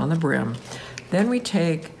is set on the brim. Then we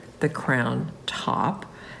take the crown top,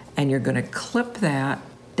 and you're going to clip that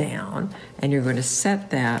down, and you're going to set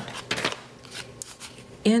that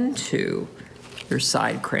into your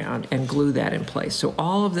side crown and glue that in place. So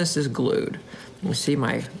all of this is glued. You see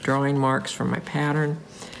my drawing marks from my pattern.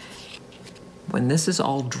 When this is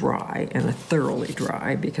all dry, and thoroughly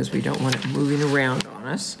dry, because we don't want it moving around on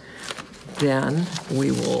us, then we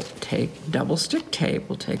will take double stick tape.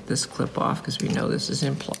 We'll take this clip off because we know this is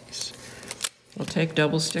in place. We'll take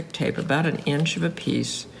double stick tape, about 1 inch of a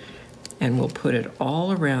piece, and we'll put it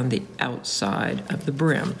all around the outside of the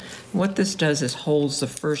brim. What this does is holds the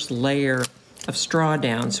first layer of straw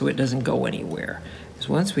down so it doesn't go anywhere. Because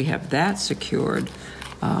once we have that secured,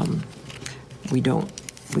 we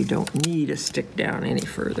don't need to stick down any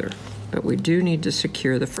further, but we do need to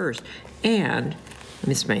secure the first. And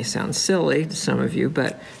this may sound silly to some of you,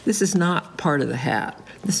 but this is not part of the hat.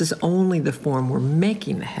 This is only the form we're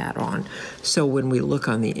making the hat on. So when we look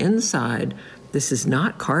on the inside, this is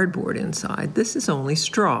not cardboard inside. This is only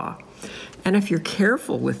straw. And if you're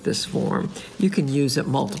careful with this form, you can use it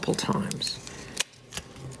multiple times.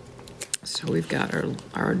 So we've got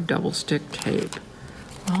our double stick tape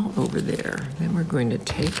all over there. Then we're going to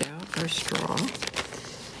take out our straw.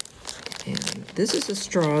 And this is a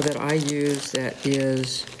straw that I use that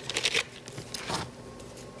is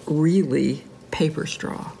really paper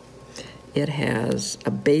straw. It has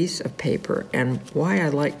a base of paper, and why I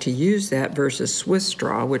like to use that versus Swiss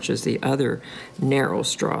straw, which is the other narrow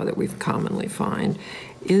straw that we commonly find,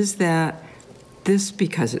 is that this,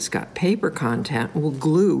 because it's got paper content, will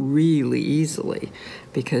glue really easily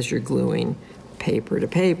because you're gluing paper to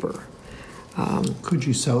paper. Could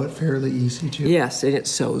you sew it fairly easy too? Yes, and it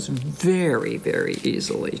sews very, very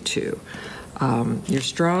easily too. Your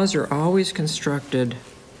straws are always constructed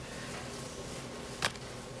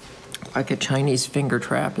like a Chinese finger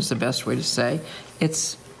trap is the best way to say.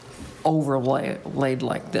 It's overlaid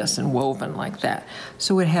like this and woven like that.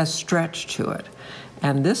 So it has stretch to it.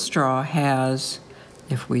 And this straw has,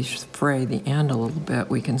 if we fray the end a little bit,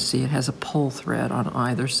 we can see it has a pull thread on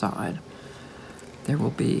either side. There will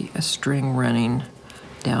be a string running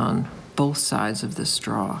down both sides of the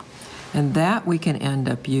straw. And that we can end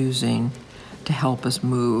up using to help us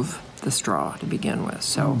move the straw to begin with.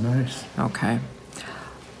 So, nice. Okay.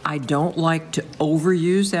 I don't like to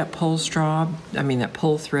overuse that pull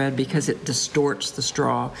thread because it distorts the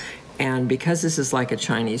straw And because this is like a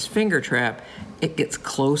Chinese finger trap, it gets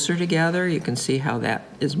closer together. You can see how that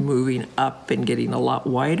is moving up and getting a lot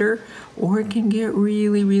wider, or it can get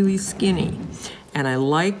really, really skinny. And I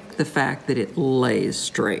like the fact that it lays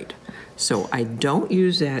straight. So I don't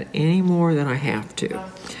use that any more than I have to.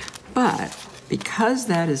 But because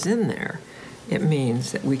that is in there, it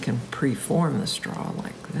means that we can preform the straw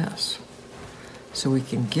like this. So we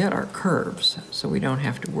can get our curves, so we don't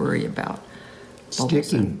have to worry about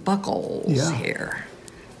bubbles and buckles here.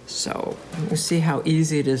 So you see how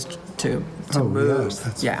easy it is to move. Yes,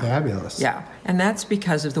 that's fabulous. Yeah, and that's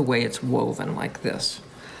because of the way it's woven like this.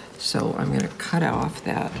 So I'm going to cut off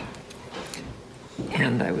that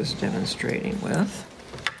end I was demonstrating with.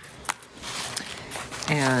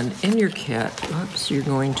 And in your kit, you're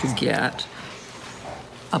going to get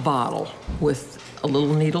a bottle with a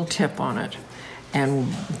little needle tip on it.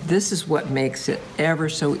 And this is what makes it ever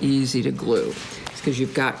so easy to glue. It's because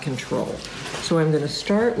you've got control. So I'm going to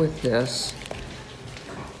start with this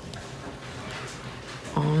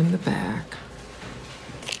on the back,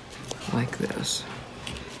 like this.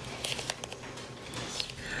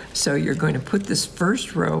 So you're going to put this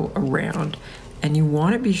first row around, and you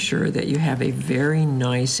want to be sure that you have a very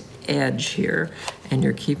nice edge here, and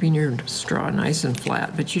you're keeping your straw nice and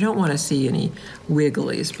flat, but you don't want to see any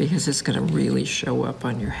wigglies because it's going to really show up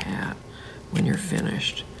on your hat when you're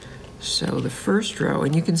finished. So the first row,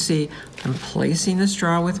 and you can see I'm placing the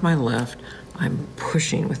straw with my left, I'm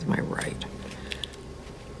pushing with my right,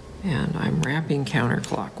 and I'm wrapping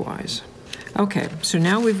counterclockwise. Okay, so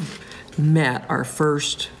now we've met our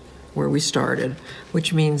first where we started,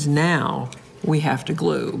 which means now we have to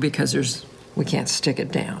glue because we can't stick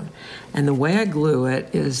it down. And the way I glue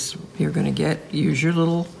it is you're going to use your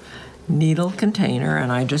little needle container,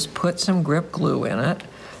 and I just put some grip glue in it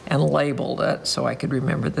and labeled it so I could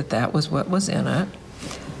remember that that was what was in it.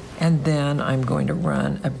 And then I'm going to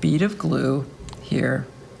run a bead of glue here,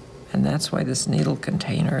 and that's why this needle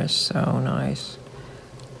container is so nice.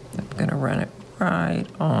 I'm going to run it right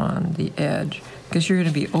on the edge because you're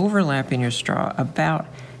going to be overlapping your straw about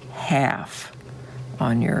half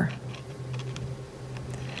on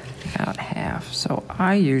about half. So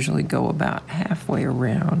I usually go about halfway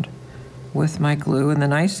around with my glue. And the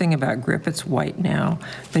nice thing about grip, it's white now,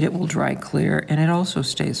 but it will dry clear, and it also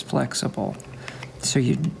stays flexible. So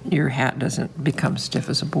your hat doesn't become stiff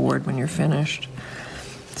as a board when you're finished.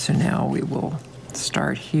 So now we will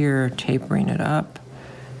start here, tapering it up.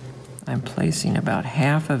 I'm placing about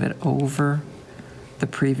half of it over the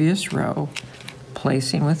previous row,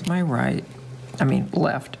 placing with my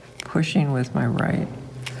left, pushing with my right.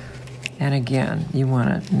 And again, you want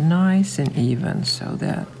it nice and even so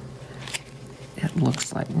that it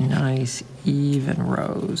looks like nice, even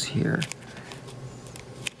rows here.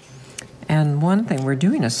 And one thing, we're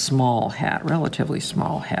doing a small hat, relatively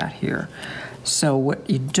small hat here. So what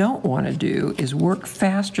you don't want to do is work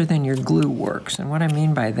faster than your glue works. And what I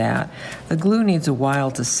mean by that, the glue needs a while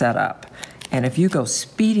to set up. And if you go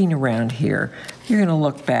speeding around here, you're going to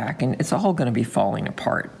look back and it's all going to be falling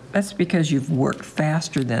apart. That's because you've worked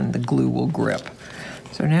faster than the glue will grip.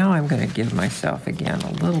 So now I'm going to give myself, again,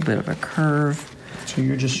 a little bit of a curve. So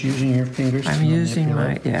you're just using your fingers to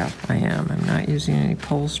manipulate? Yeah, I am. I'm not using any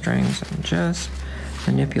pull strings. I'm just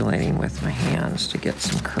manipulating with my hands to get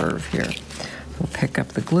some curve here. We'll pick up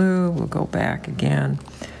the glue. We'll go back again,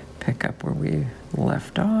 pick up where we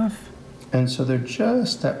left off. And so they're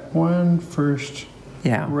just that one first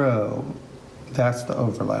row. That's the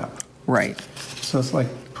overlap. Right. So it's like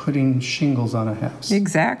putting shingles on a house.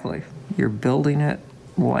 Exactly. You're building it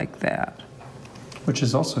like that. Which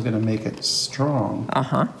is also going to make it strong.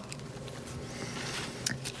 Uh-huh.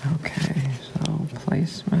 Okay, so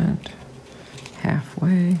placement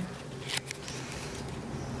halfway.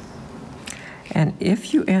 And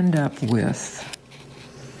if you end up with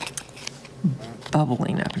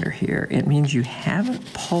bubbling up under here, it means you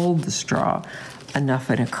haven't pulled the straw enough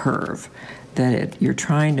in a curve, that you're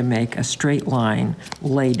trying to make a straight line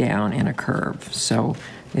lay down in a curve. So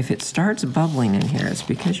if it starts bubbling in here, it's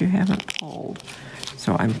because you haven't pulled.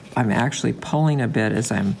 So I'm actually pulling a bit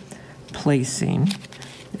as I'm placing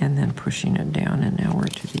and then pushing it down, and now we're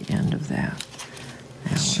to the end of that.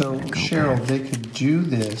 So Sheryl, they could do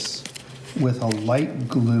this with a light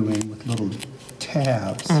gluing with little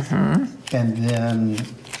tabs, and then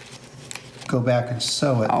go back and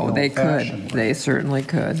sew it. Oh, they could. They certainly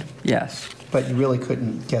could. Yes. But you really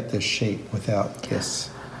couldn't get this shape without this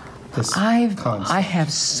concept. I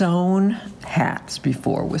have sewn hats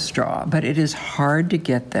before with straw, but it is hard to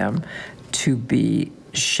get them to be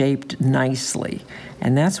shaped nicely,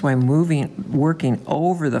 and that's why working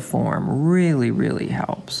over the form really, really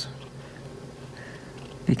helps.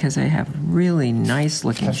 because I have really nice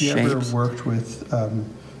looking shapes. Have you ever worked with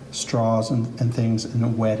straws and things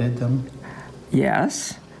and wetted them?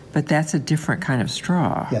 Yes, but that's a different kind of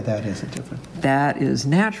straw. Yeah, that is a different. That is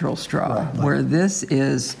natural straw, right, like where this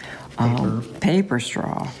is paper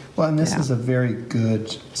straw. Well, and this is a very good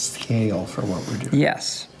scale for what we're doing.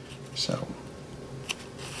 Yes. So,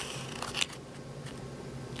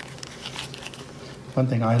 one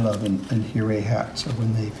thing I love in Hire hats are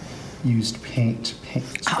when they used paint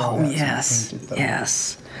straw hats. Yes, and painted them.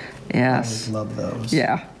 yes. I always love those.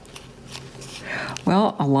 Yeah.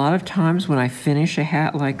 Well, a lot of times when I finish a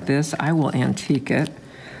hat like this, I will antique it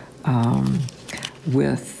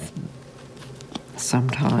with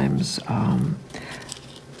sometimes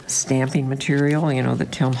stamping material, you know, the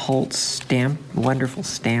Tim Holtz wonderful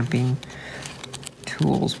stamping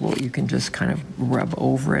tools. Well, you can just kind of rub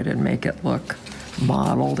over it and make it look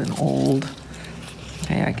mottled and old.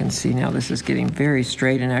 Okay, I can see now this is getting very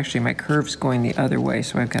straight, and actually my curve's going the other way,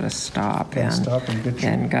 so I've got to stop and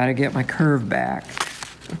got to get my curve back.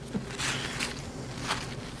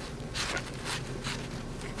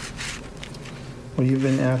 Well, you've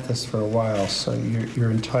been at this for a while, so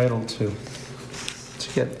you're entitled to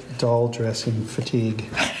get doll dressing fatigue.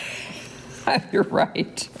 You're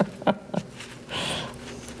right.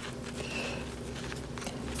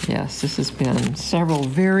 Yes, this has been several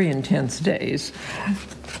very intense days,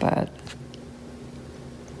 but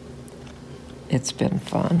it's been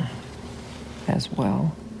fun as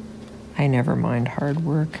well. I never mind hard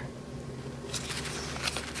work.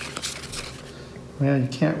 Well, you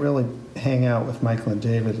can't really hang out with Michael and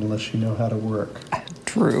David unless you know how to work.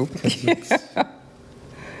 True.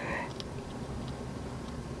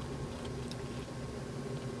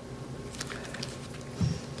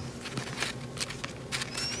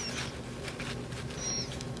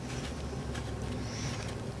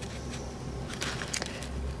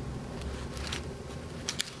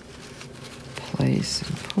 Place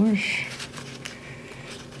and push.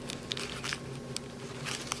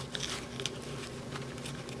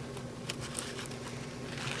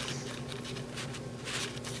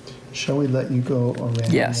 Shall we let you go around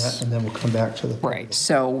that, and then we'll come back to the... Right,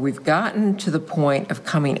 so we've gotten to the point of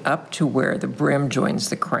coming up to where the brim joins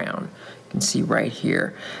the crown. You can see right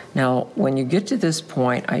here. Now, when you get to this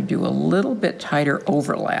point, I do a little bit tighter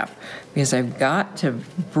overlap because I've got to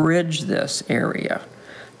bridge this area.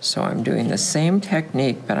 So I'm doing the same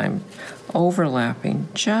technique, but I'm overlapping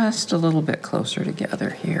just a little bit closer together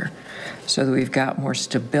here so that we've got more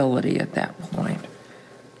stability at that point.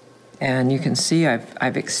 And you can see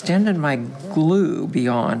I've extended my glue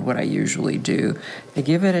beyond what I usually do to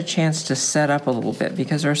give it a chance to set up a little bit,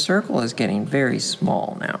 because our circle is getting very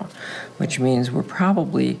small now, which means we're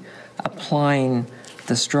probably applying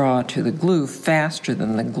the straw to the glue faster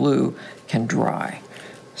than the glue can dry.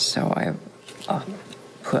 So I've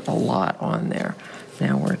put a lot on there.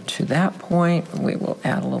 Now we're to that point. We will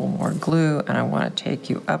add a little more glue, and I want to take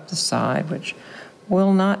you up the side, which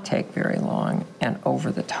will not take very long, and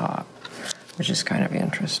over the top, which is kind of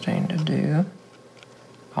interesting to do.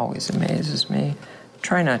 Always amazes me.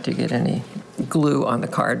 Try not to get any glue on the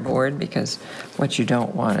cardboard, because what you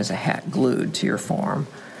don't want is a hat glued to your form.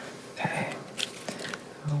 Okay.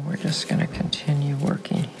 Well, we're just going to continue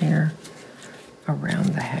working here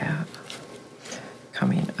around the hat.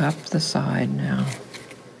 Coming up the side now.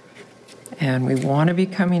 And we want to be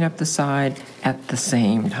coming up the side at the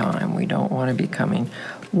same time. We don't want to be coming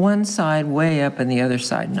one side way up and the other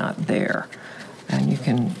side not there. And you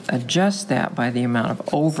can adjust that by the amount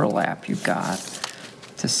of overlap you've got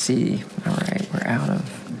to see. All right, we're out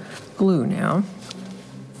of glue now.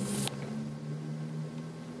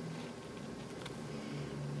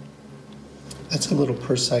 That's a little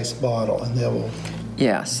precise bottle, and they will...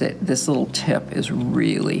 Yes, this little tip is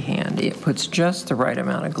really handy. It puts just the right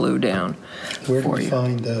amount of glue down. Where do you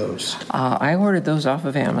find those? I ordered those off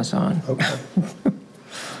of Amazon. Okay.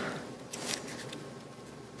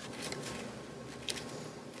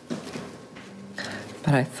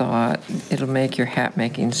 But I thought it'll make your hat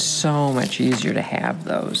making so much easier to have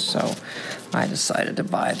those, so I decided to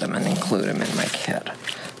buy them and include them in my kit.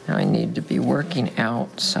 Now I need to be working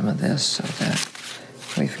out some of this so that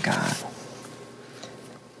we've got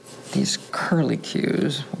these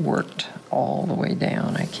curlicues worked all the way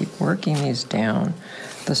down. I keep working these down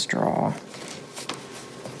the straw.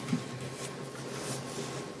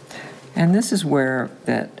 And this is where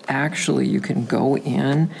that actually you can go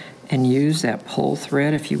in and use that pull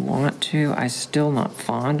thread if you want to. I'm still not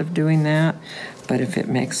fond of doing that, but if it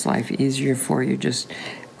makes life easier for you, just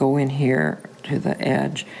go in here to the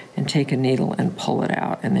edge and take a needle and pull it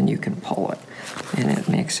out, and then you can pull it, and it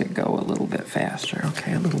makes it go a little bit faster.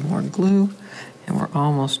 Okay, a little more glue, and we're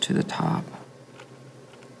almost to the top.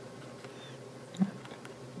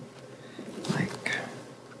 Like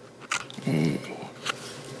a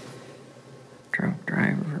drunk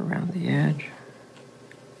driver around the edge.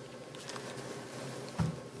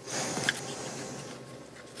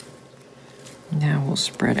 Now we'll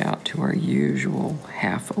spread out to our usual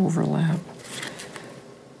half overlap.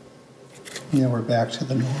 Now we're back to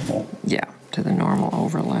the normal. Yeah, to the normal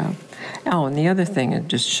overlap. Oh, and the other thing is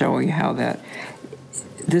just show you how that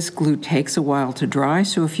this glue takes a while to dry,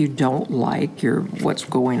 so if you don't like what's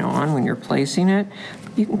going on when you're placing it,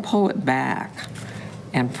 you can pull it back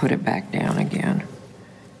and put it back down again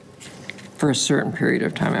for a certain period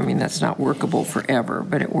of time. I mean, that's not workable forever,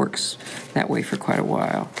 but it works that way for quite a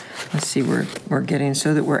while. Let's see, we're getting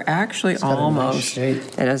so that we're actually almost,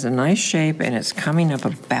 it has a nice shape, and it's coming up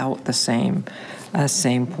about the same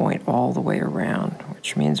point all the way around,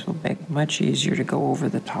 which means we'll make it much easier to go over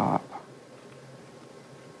the top.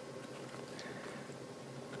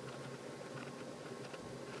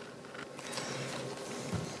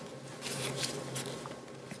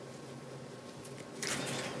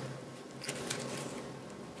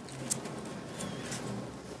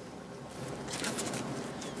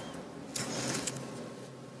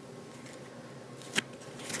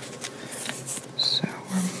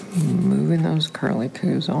 Moving those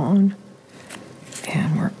curlicues on,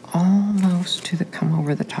 and we're almost to the come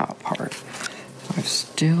over the top part. I've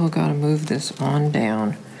still got to move this on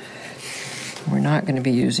down. We're not going to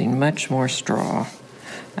be using much more straw.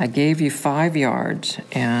 I gave you 5 yards,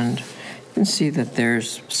 and you can see that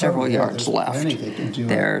there's several yards left.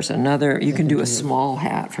 There's another, you can do a small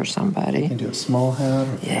hat for somebody. You can do a small hat,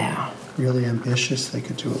 or yeah, really ambitious, they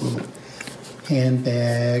could do a little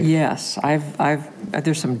handbag. Yes,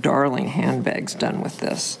 there's some darling handbags done with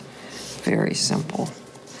this. Very simple.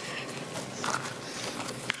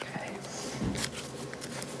 Okay.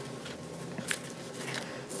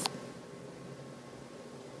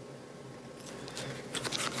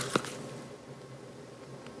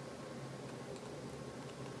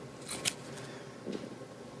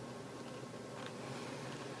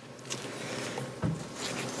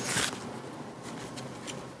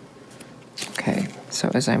 Okay,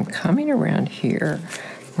 so as I'm coming around here,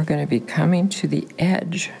 we're going to be coming to the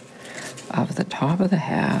edge of the top of the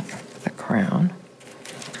hat, the crown,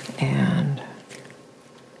 and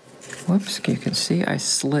whoops, you can see I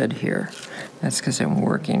slid here. That's because I'm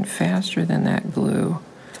working faster than that glue.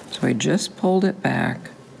 So I just pulled it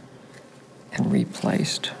back and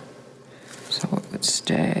replaced so it would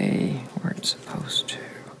stay where it's supposed to.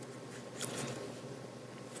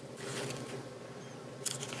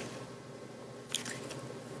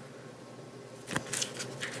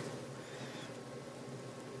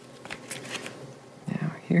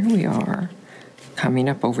 Here we are, coming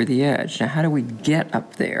up over the edge. Now, how do we get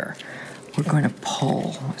up there? We're going to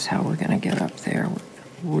pull. That's how we're going to get up there.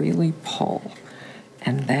 Really pull.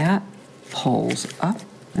 And that pulls up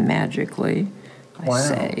magically, I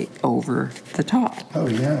say, over the top. Oh,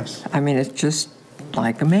 yes. I mean, it's just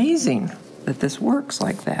like amazing that this works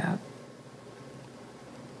like that.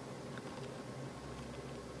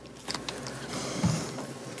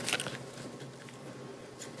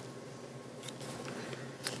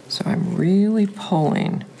 So I'm really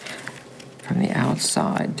pulling from the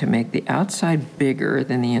outside to make the outside bigger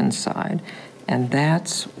than the inside, and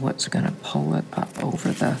that's what's going to pull it up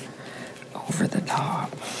over the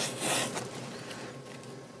top.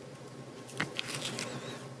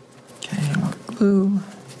 Okay, more glue,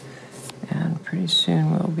 and pretty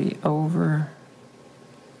soon we'll be over.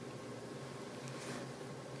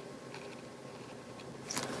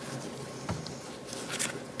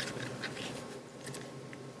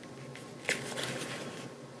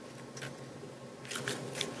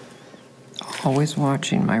 Always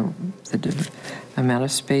watching the amount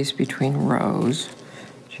of space between rows.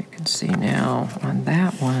 As you can see now on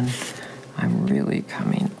that one, I'm really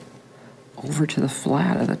coming over to the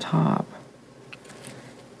flat of the top.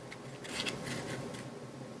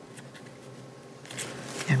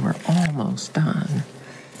 And we're almost done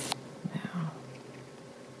now.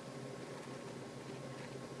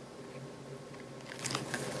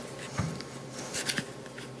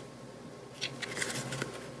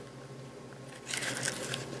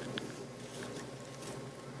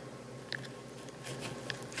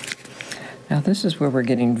 Now this is where we're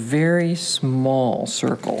getting very small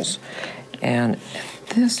circles, and at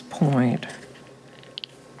this point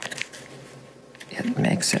it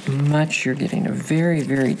makes it much, you're getting a very,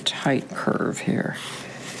 very tight curve here.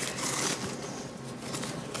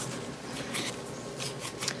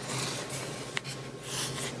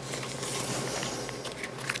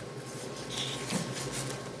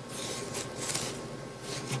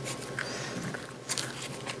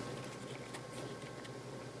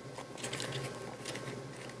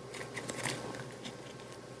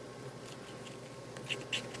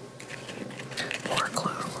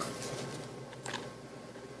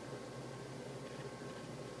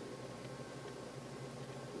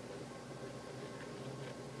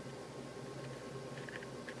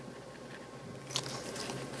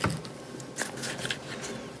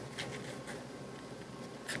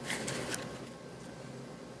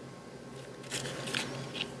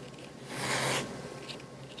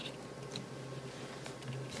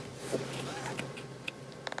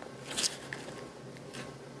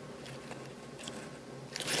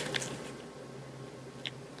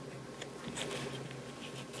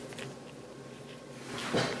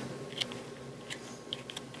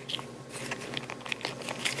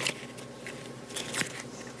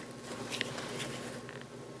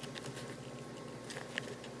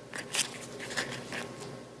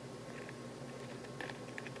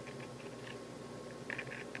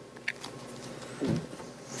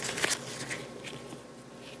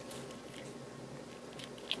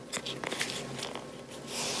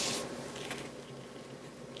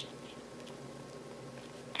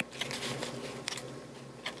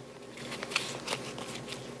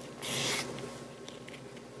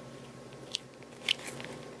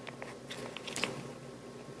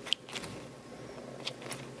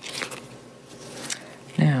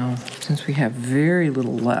 Now, since we have very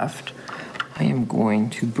little left, I am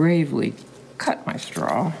going to bravely cut my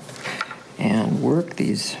straw and work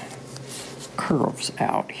these curves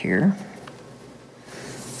out here.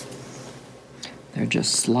 They're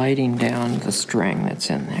just sliding down the string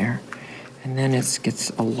that's in there. And then it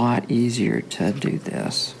gets a lot easier to do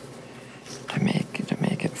this, to make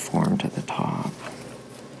it form to the top.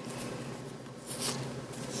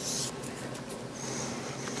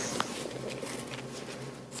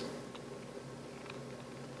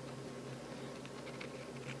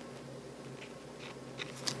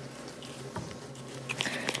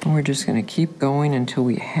 And we're just going to keep going until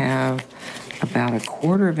we have about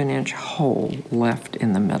 1/4 of an inch hole left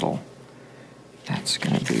in the middle. That's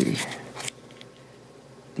going to be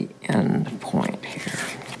the end point here.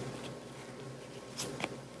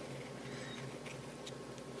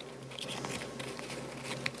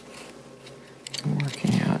 I'm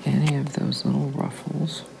working out any of those little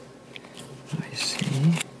ruffles that I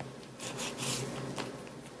see.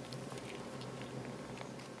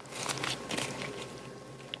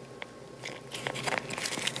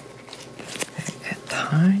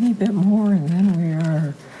 Tiny bit more, and then we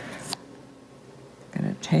are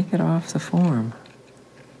going to take it off the form.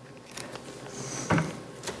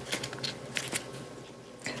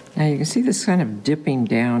 Now you can see this kind of dipping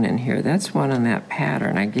down in here. That's one on that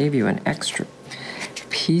pattern. I gave you an extra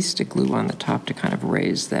piece to glue on the top to kind of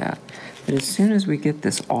raise that. But as soon as we get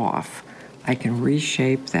this off, I can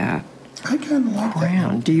reshape that. I kind of like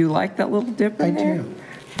crown. that. Do you like that little dip in there? I do.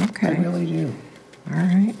 Okay. I really do. All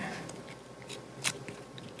right.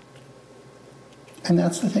 And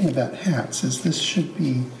that's the thing about hats, is this should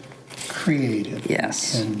be creative.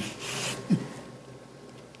 Yes. And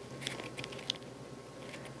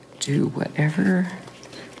do whatever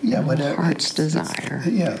heart's desire.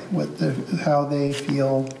 How they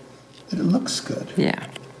feel that it looks good. Yeah.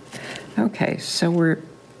 Okay, so we're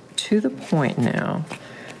to the point now.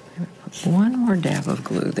 I'm going to put one more dab of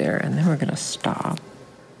glue there, and then we're going to stop.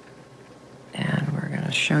 And we're going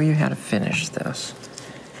to show you how to finish this.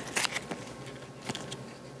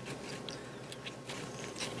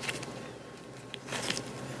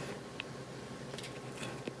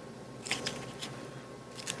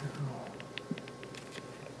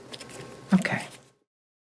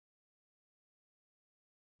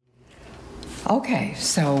 Okay,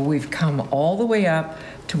 so we've come all the way up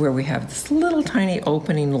to where we have this little tiny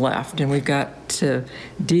opening left, and we've got to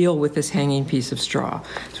deal with this hanging piece of straw.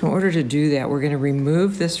 So in order to do that, we're going to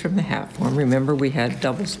remove this from the hat form. Remember, we had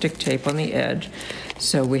double stick tape on the edge,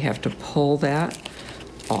 so we have to pull that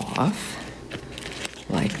off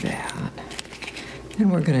like that.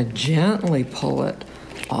 And we're going to gently pull it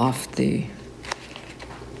off the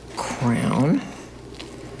crown.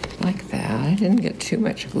 Like that. I didn't get too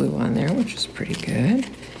much glue on there, which is pretty good.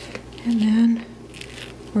 And then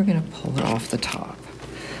we're going to pull it off the top.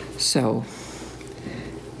 So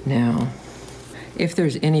now, if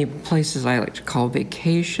there's any places I like to call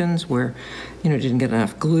vacations where, didn't get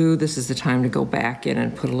enough glue, this is the time to go back in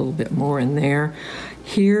and put a little bit more in there.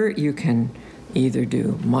 Here you can either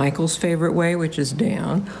do Michael's favorite way, which is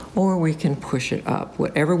down, or we can push it up.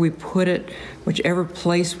 Whatever we put it, whichever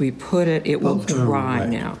place we put it, it will dry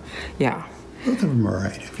now. Yeah. Both of them are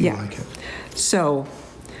right if you like it. So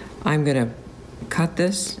I'm going to cut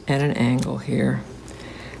this at an angle here,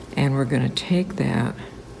 and we're going to take that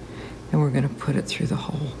and we're going to put it through the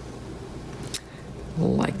hole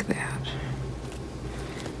like that.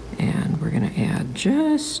 And we're going to add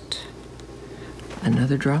just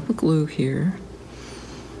another drop of glue here,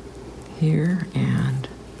 and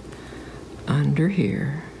under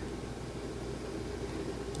here,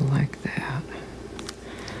 like that.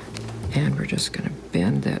 And we're just going to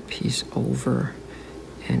bend that piece over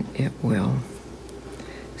and it will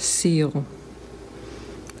seal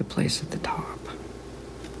the place at the top,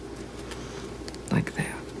 like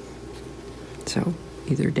that. So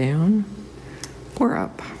either down or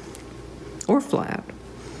up or flat.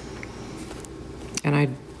 And I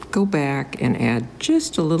go back and add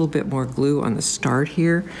just a little bit more glue on the start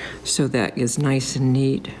here so that is nice and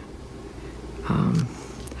neat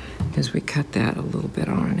as we cut that a little bit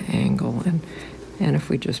on an angle. And if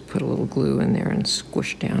we just put a little glue in there and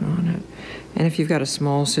squish down on it. And if you've got a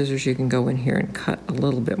small scissors, you can go in here and cut a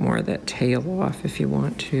little bit more of that tail off if you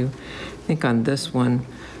want to. I think on this one,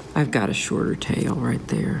 I've got a shorter tail right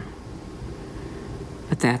there.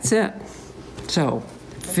 But that's it. So,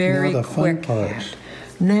 very now the quick. Fun part.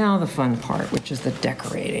 Now the fun part, which is the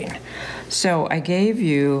decorating. So I gave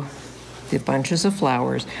you the bunches of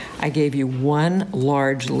flowers. I gave you one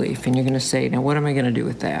large leaf, and you're going to say, now what am I going to do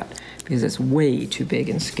with that? Because it's way too big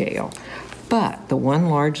in scale. But the one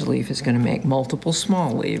large leaf is going to make multiple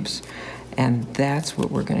small leaves, and that's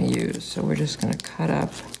what we're going to use. So we're just going to cut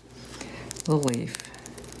up the leaf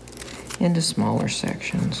into smaller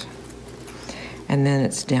sections. And then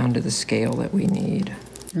it's down to the scale that we need.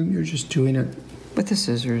 And you're just doing it with the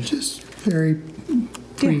scissors. Just very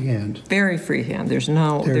freehand. Yeah, very freehand. There's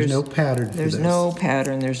no pattern for There's this. no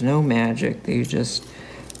pattern. There's no magic. You just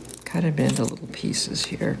cut it into little pieces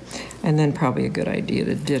here. And then probably a good idea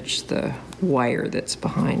to ditch the wire that's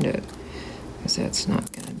behind it, because that's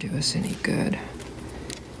not going to do us any good.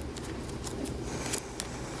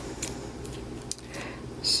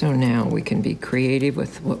 So now we can be creative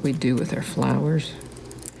with what we do with our flowers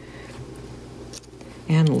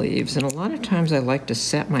and leaves. And a lot of times I like to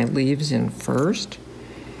set my leaves in first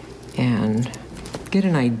and get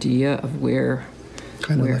an idea of where...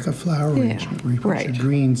 Kind of like a flower arrangement where you put your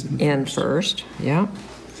greens in first. Yeah.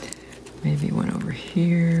 Maybe one over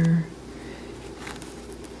here.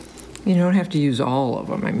 You don't have to use all of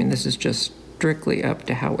them. I mean, this is just strictly up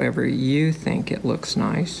to however you think it looks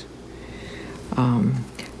nice.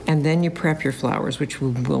 And then you prep your flowers, which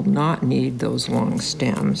will not need those long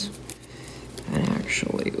stems. And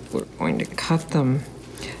actually, we're going to cut them.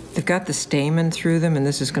 They've got the stamen through them, and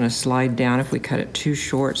this is going to slide down if we cut it too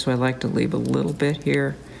short, so I like to leave a little bit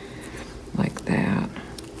here, like that.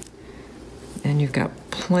 And you've got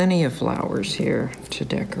plenty of flowers here to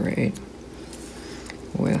decorate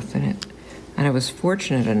with. And I was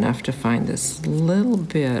fortunate enough to find this little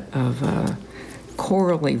bit of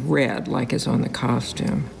corally red, like is on the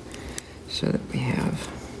costume, so that we have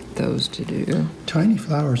those to do. Tiny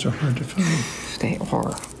flowers are hard to find. They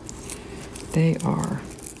are. They are.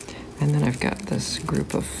 And then I've got this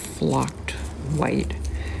group of flocked white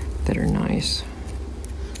that are nice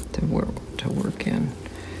to work in.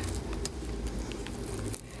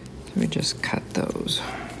 So we just cut those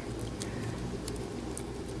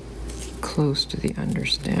close to the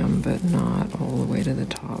understem, but not all the way to the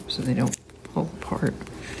top so they don't fall apart.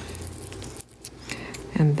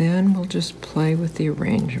 And then we'll just play with the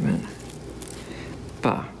arrangement.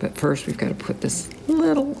 But first we've got to put this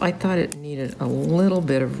little, I thought it needed a little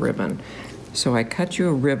bit of ribbon. So I cut you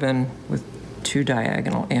a ribbon with 2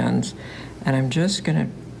 diagonal ends, and I'm just going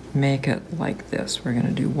to make it like this. We're going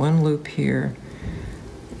to do one loop here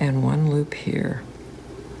and one loop here.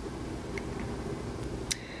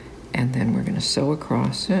 And then we're going to sew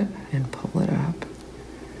across it and pull it up.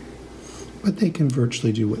 But they can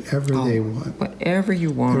virtually do whatever they want. Whatever you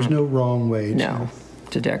want. There's no wrong way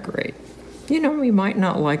to decorate. You know, you might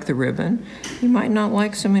not like the ribbon. You might not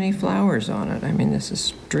like so many flowers on it. I mean, this is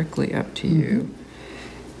strictly up to you.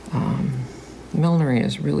 Millinery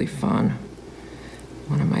is really fun.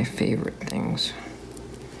 One of my favorite things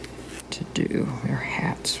to do are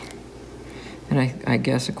hats. And I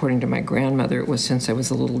guess, according to my grandmother, it was since I was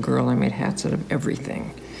a little girl, I made hats out of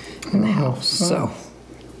everything in the house. Fun. So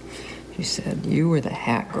she said, you were the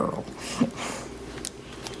hat girl.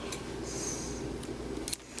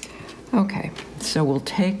 Okay, so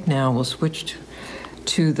we'll switch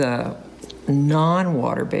to the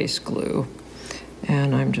non-water-based glue,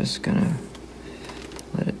 and I'm just gonna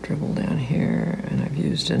let it dribble down here, and I've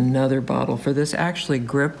used another bottle for this. Actually,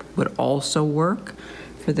 grip would also work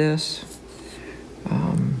for this.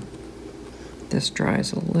 This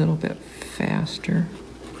dries a little bit faster.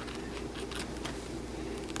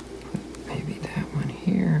 Maybe that one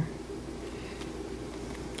here.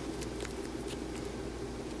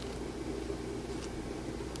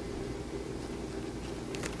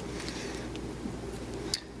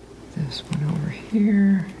 This one over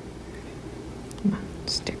here. Come on,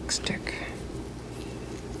 stick.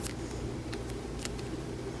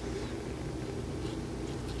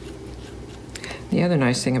 The The other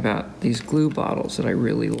nice thing about these glue bottles that I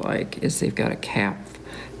really like is they've got a cap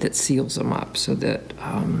that seals them up so that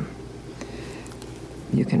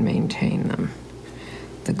you can maintain them,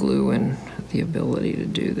 the glue and the ability to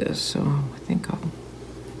do this. So I think I'll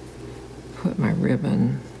put my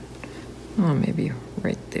ribbon, maybe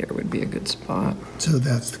right there would be a good spot. So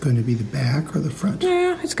that's going to be the back or the front?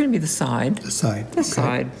 Yeah, it's going to be the side. The side. The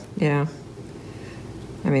side, yeah.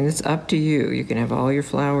 I mean, it's up to you. You can have all your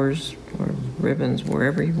flowers or ribbons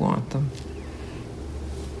wherever you want them.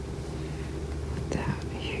 Put that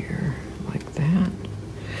here, like that.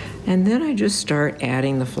 And then I just start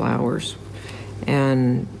adding the flowers.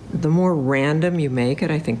 And the more random you make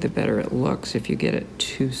it, I think the better it looks. If you get it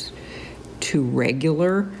too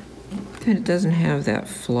regular, then it doesn't have that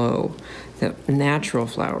flow that natural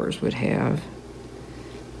flowers would have.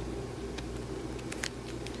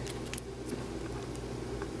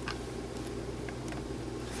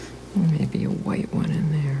 Maybe a white one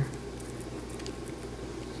in there.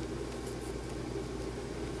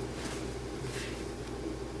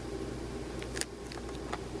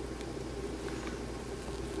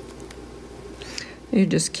 You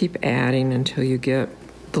just keep adding until you get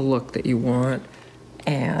the look that you want.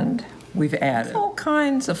 And we've added all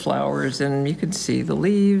kinds of flowers, and you can see the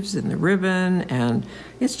leaves and the ribbon, and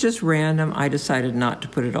it's just random. I decided not to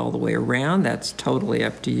put it all the way around. That's totally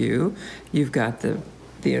up to you. You've got the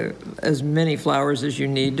as many flowers as you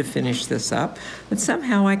need to finish this up, but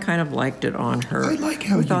somehow I kind of liked it on her. I like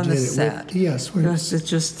how you on did the it. set. Yes, it's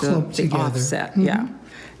just the offset. Yeah,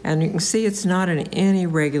 and you can see it's not in any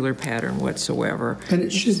regular pattern whatsoever. And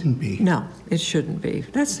it shouldn't be. No, it shouldn't be.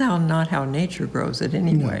 That's not how nature grows it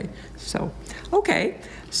anyway. No. So, okay,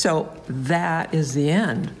 so that is the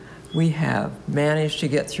end. We have managed to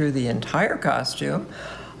get through the entire costume,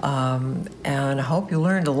 and I hope you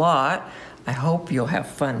learned a lot. I hope you'll have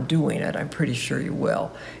fun doing it. I'm pretty sure you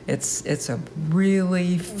will. It's a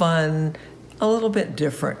really fun, a little bit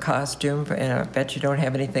different costume, and I bet you don't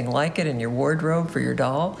have anything like it in your wardrobe for your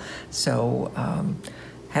doll. So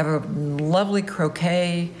have a lovely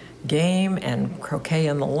croquet game and croquet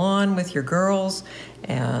on the lawn with your girls,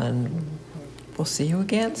 and we'll see you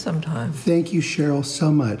again sometime. Thank you, Sheryl,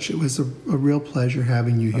 so much. It was a real pleasure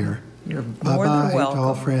having you here. You're more than welcome. Bye-bye to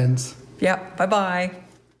all friends. Yep, bye-bye.